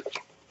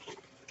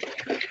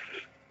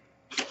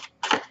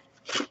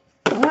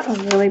 Oh, that was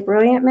really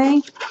brilliant,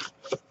 May.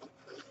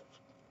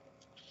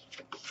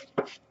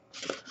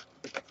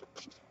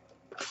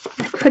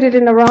 I put it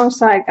in the wrong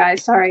side,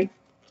 guys. Sorry.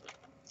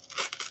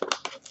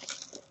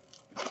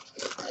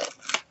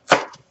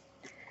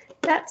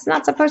 That's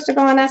not supposed to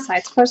go on that side.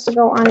 It's supposed to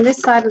go on this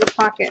side of the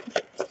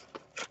pocket.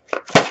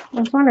 I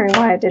was wondering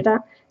why I did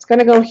that. It's going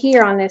to go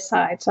here on this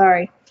side.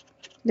 Sorry.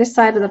 This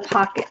side of the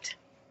pocket.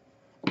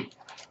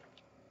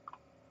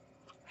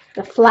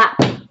 The flap.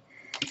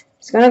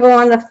 It's going to go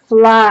on the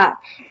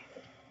flap.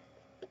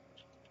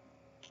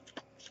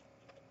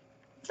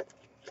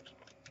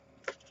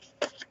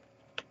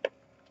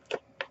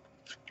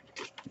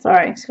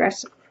 Sorry,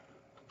 scratch it.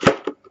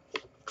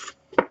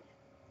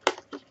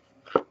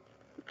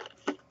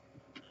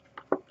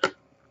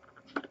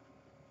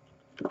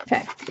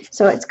 Okay,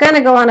 so it's going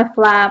to go on a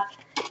flap.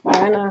 You're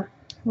going to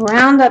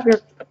round up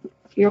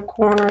your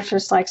corners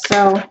just like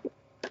so.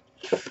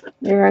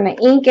 You're going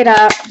to ink it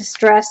up,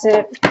 distress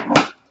it.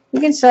 You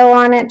can sew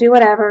on it, do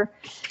whatever.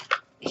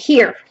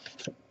 Here,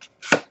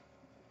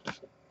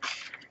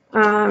 you're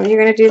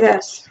going to do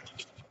this.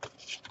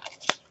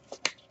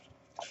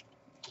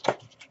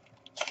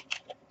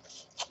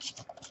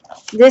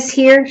 This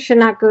here should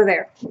not go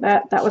there.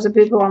 That was a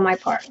boo-boo on my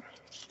part.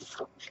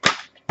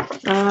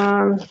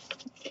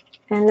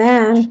 And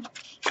then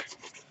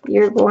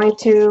you're going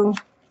to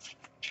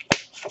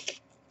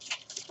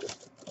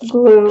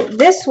glue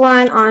this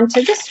one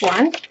onto this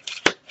one.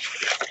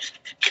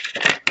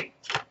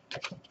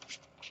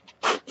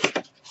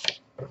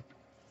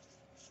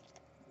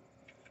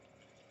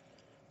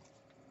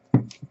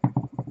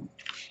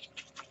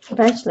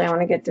 Eventually, I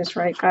want to get this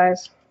right,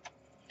 guys.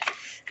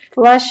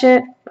 Flush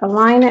it,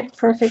 align it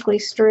perfectly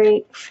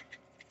straight.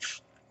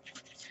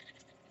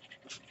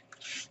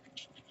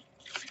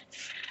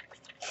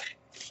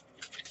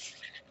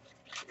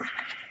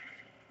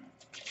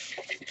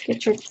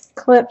 Get your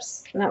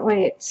clips, that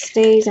way it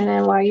stays, and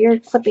then while you're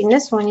clipping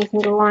this one, you can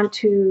go on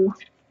to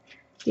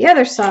the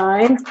other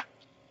side.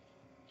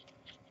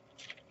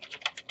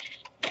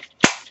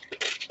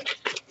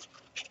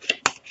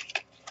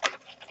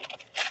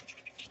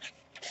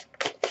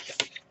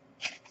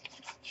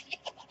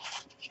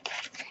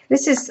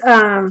 This is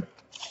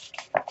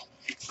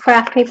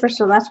craft paper,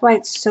 so that's why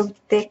it's so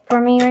thick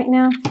for me right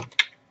now.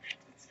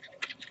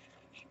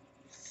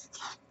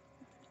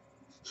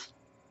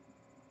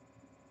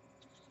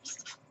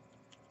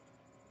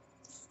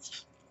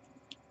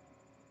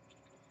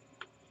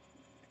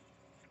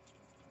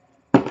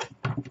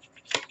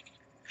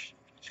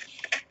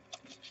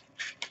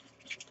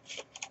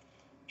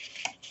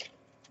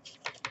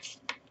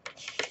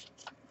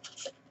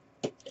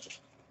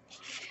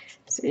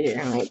 So you're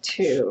going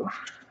to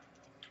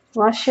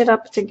flush it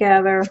up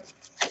together.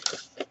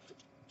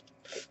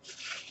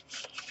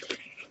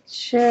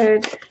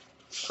 It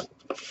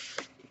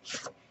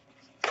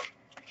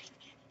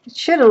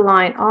should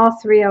align. All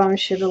three of them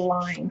should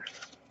align.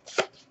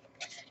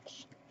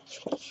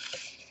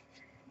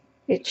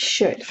 It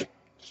should.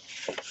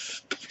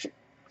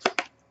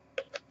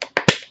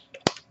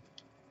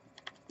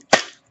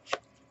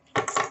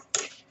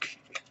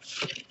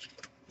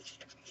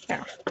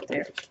 Yeah,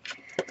 there.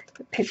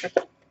 The paper,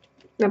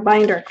 the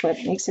binder clip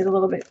makes it a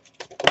little bit.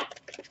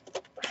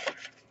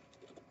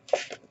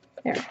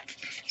 There.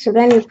 So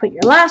then you put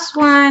your last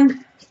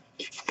one.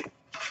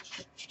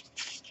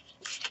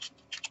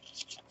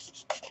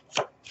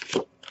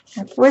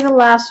 And for the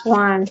last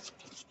one,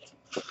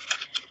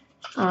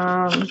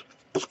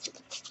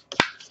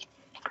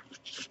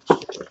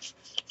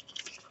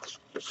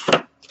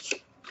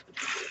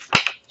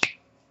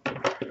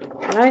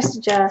 what I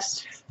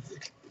suggest,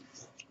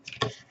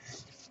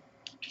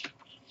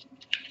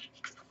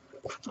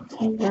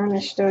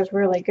 varnish those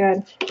really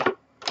good.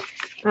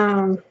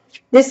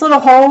 This little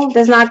hole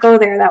does not go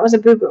there. That was a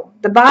boo-boo.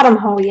 The bottom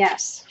hole,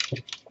 yes.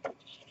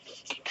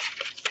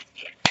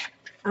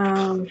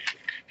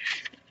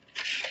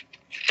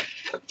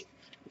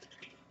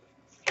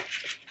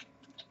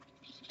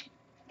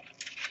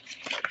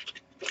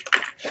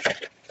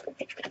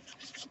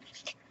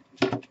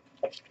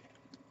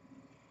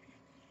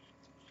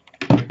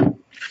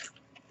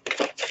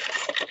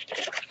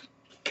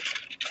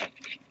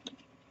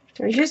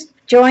 We're just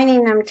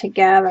joining them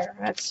together.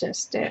 That's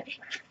just it.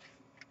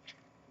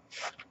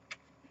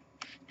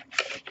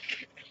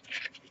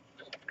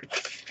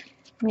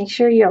 Make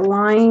sure you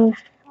align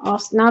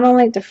also, not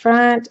only the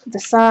front, the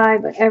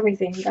side, but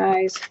everything,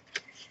 guys.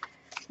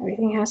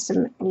 Everything has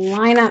to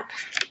line up.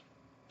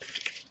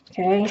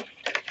 Okay.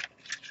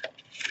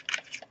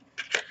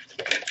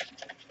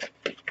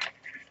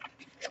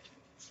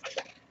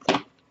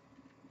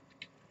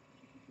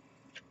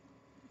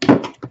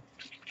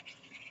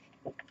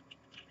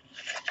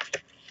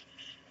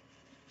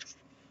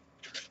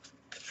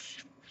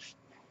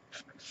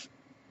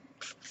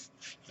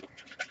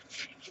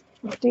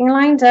 Everything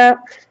lines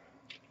up.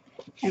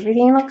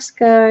 Everything looks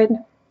good.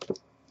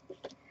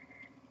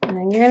 And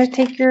then you're going to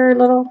take your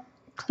little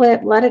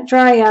clip, let it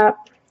dry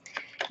up.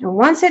 And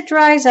once it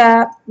dries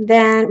up,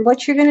 then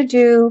what you're going to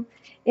do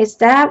is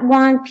that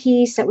one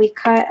piece that we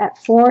cut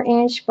at 4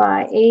 inch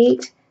by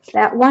 8,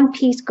 that one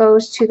piece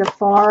goes to the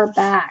far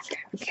back,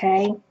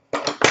 okay?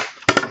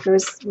 It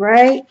goes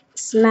right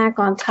smack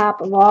on top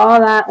of all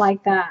that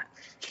like that.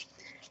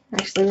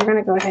 Actually, we're going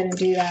to go ahead and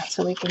do that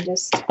so we can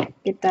just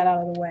get that out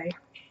of the way.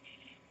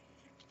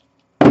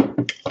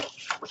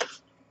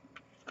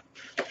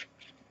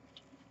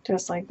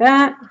 Just like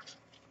that.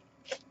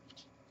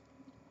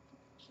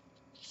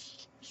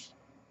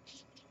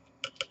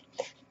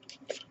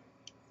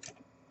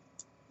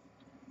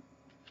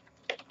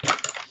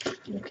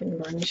 You can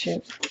burnish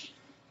it.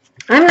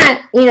 I'm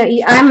not,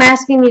 I'm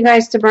asking you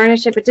guys to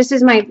burnish it, but this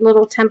is my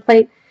little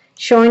template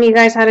showing you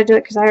guys how to do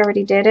it because I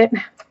already did it.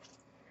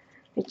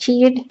 I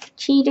cheated.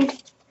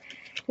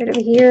 Get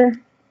over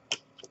here.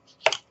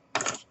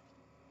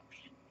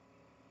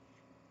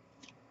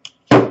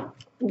 Do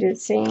the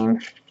same.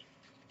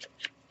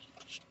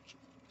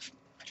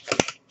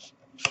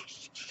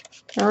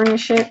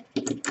 Burnish it.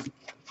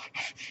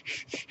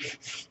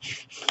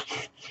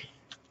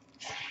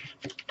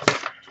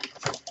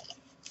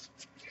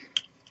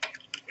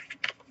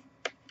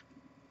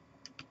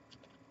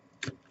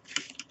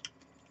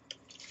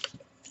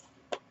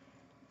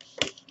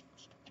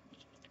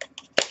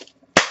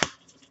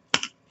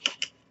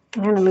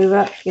 I'm going to move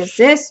up because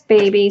this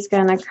baby's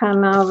going to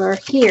come over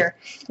here.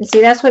 And see,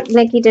 that's what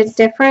Nikki did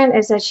different,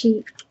 is that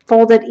she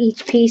folded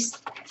each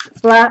piece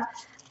flat.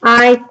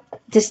 I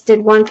just did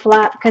one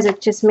flat because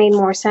it just made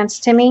more sense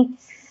to me.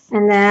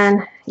 And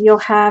then you'll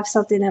have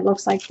something that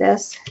looks like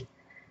this.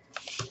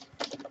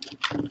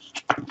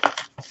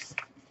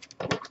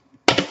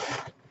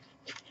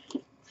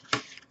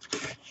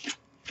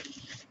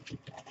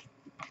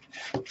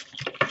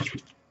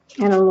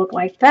 And it'll look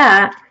like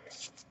that.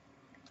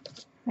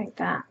 Like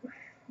that.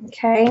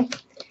 Okay.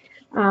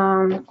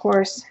 Of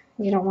course,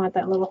 you don't want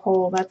that little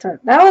hole.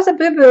 That was a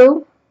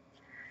boo-boo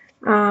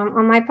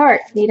on my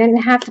part. You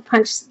didn't have to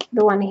punch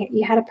the one here.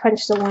 You had to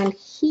punch the one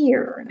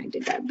here, and I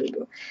did that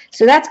boo-boo.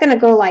 So that's going to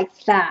go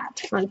like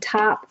that on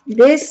top.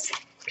 This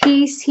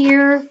piece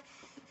here,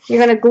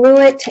 you're going to glue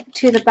it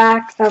to the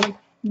back of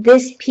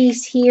this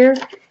piece here,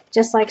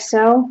 just like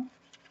so.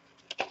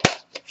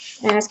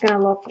 And it's going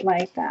to look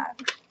like that.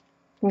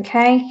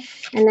 Okay?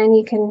 And then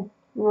you can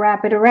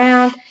wrap it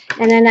around,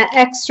 and then that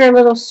extra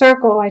little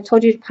circle I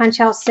told you to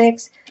punch out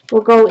 6 will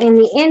go in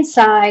the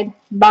inside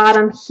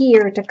bottom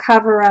here to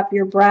cover up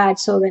your brad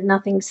so that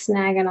nothing's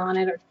snagging on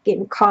it or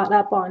getting caught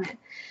up on it.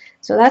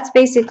 So that's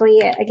basically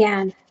it.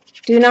 Again,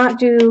 do not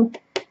do,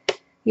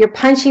 you're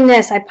punching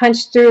this. I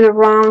punched through the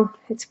wrong,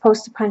 it's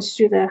supposed to punch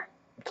through the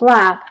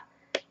flap,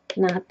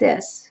 not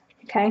this.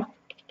 Okay?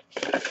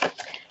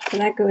 So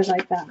that goes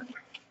like that.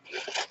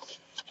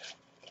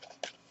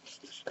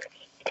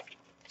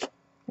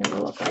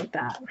 It'll look like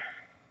that.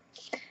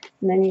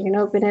 And then you can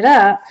open it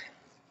up,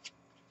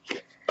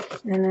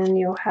 and then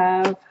you'll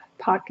have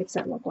pockets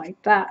that look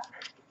like that.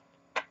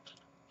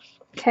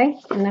 Okay,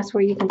 and that's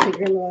where you can put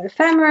your little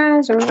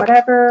ephemeras or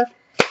whatever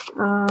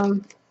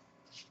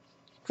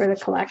for the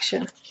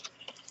collection.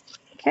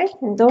 Okay,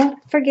 and don't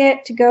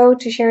forget to go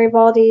to Sherry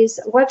Baldy's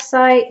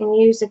website and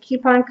use the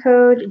coupon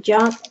code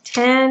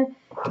JUNK10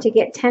 to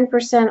get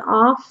 10%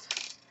 off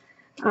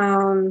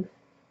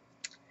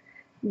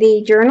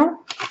the journal.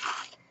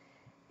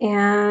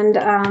 And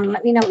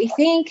let me know what you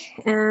think.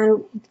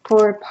 And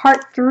for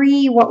part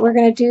 3, what we're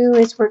going to do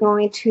is we're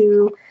going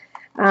to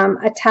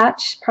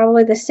attach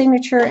probably the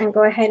signature and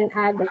go ahead and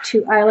add the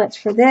 2 eyelets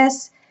for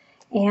this.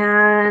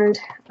 And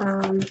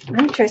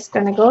I'm just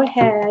going to go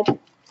ahead.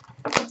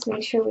 Let's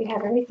make sure we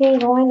have everything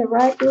going the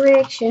right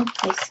direction,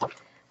 because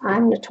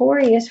I'm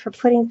notorious for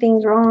putting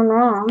things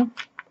wrong.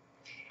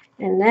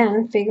 And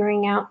then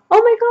figuring out,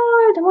 oh my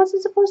God, I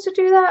wasn't supposed to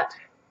do that.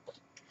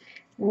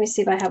 Let me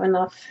see if I have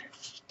enough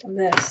of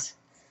this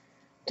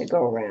to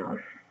go around.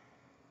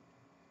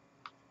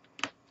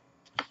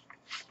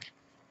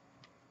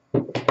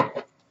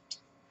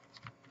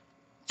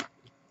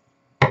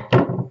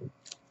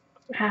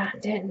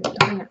 Didn't,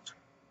 darn it.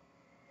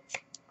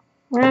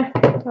 I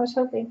was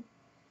hoping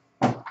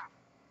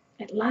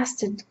it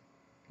lasted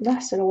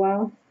a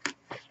while.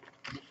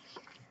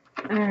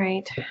 All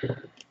right,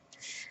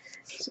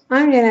 so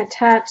I'm going to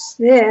attach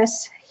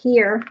this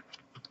here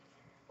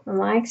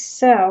like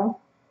so.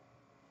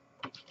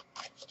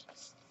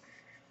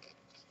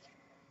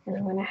 And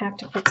I'm going to have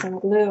to put some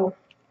glue.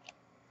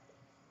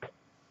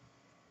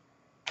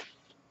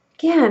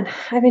 Again,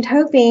 I've been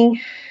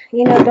hoping,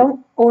 you know,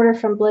 don't order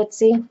from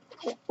Blitzy,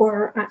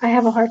 or I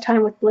have a hard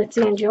time with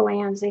Blitzy and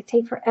Joann's. They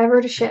take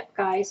forever to ship,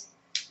 guys.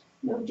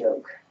 No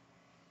joke.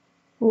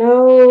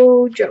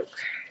 No joke.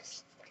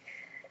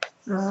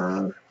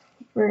 We're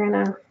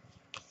going to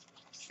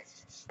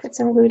put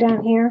some glue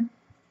down here.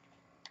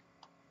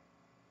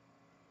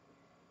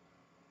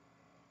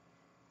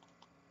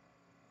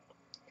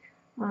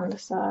 On the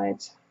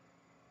sides.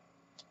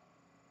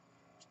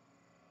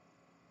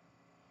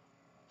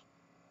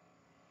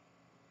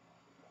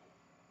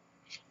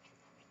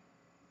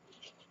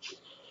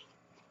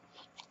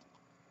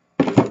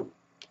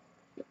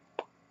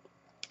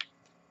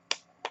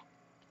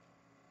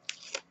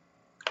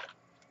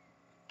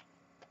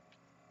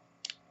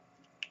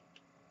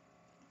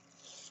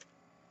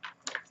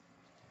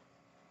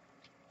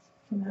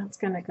 And that's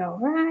going to go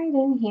right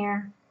in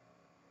here.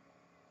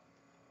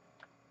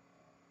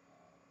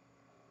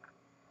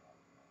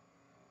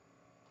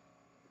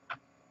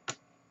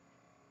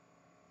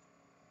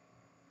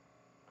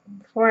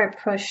 Before I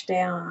push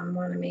down, I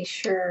want to make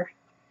sure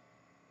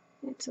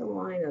it's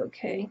aligned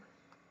okay.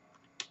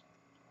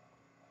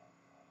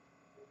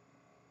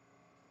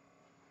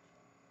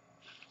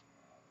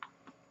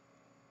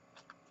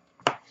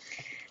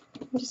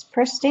 Just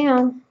press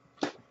down.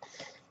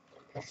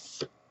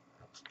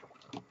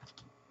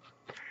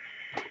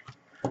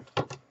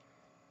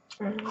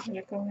 I'm going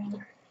to go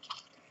in.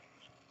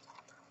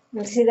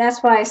 And see,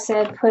 that's why I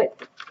said put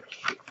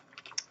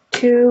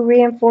 2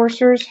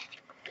 reinforcers,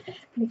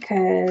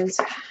 because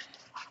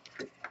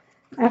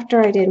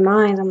after I did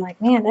mine, I'm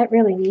like, man, that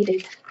really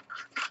needed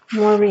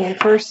more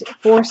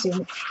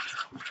reinforcing.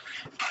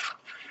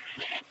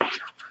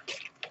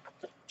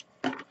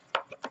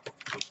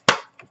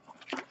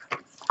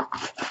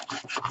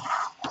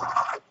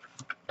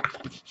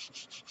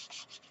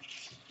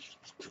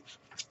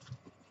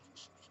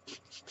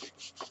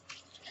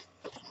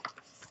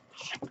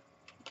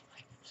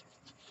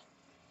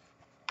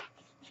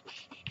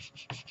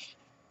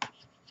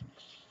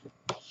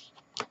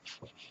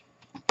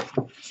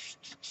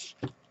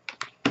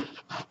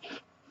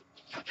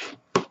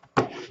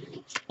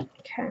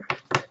 Okay,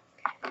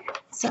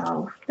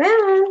 so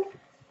then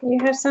you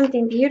have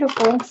something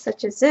beautiful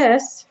such as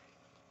this.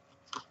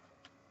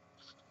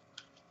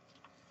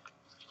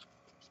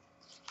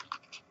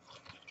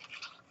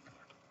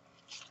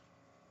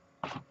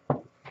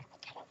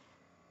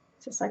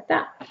 Just like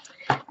that.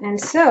 And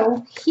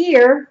so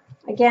here,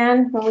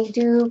 again, when we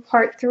do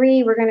part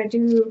 3, we're going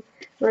to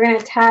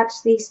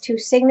attach these 2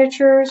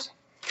 signatures.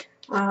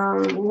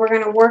 We're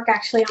going to work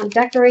actually on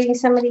decorating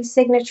some of these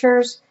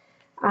signatures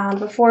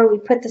before we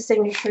put the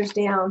signatures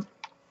down,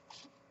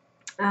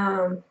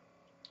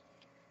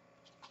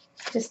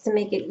 just to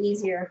make it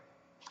easier.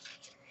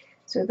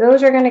 So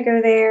those are going to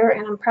go there,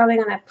 and I'm probably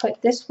going to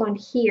put this one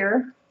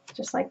here,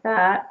 just like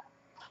that,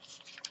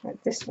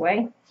 right this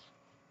way.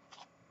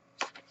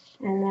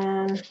 And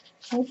then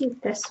maybe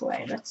this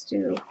way. Let's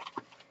do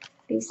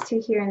these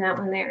 2 here and that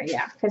one there.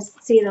 Yeah, because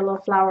see, the little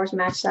flowers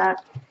match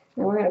that.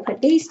 And we're going to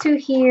put these 2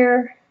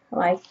 here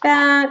like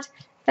that.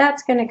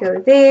 That's going to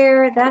go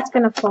there. That's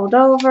going to fold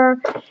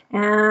over.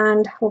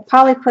 And we'll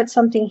probably put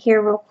something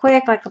here real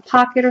quick, like a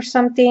pocket or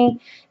something.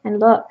 And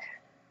look,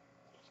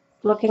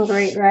 looking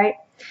great, right?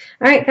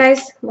 All right,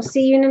 guys, we'll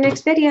see you in the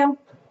next video.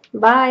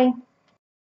 Bye.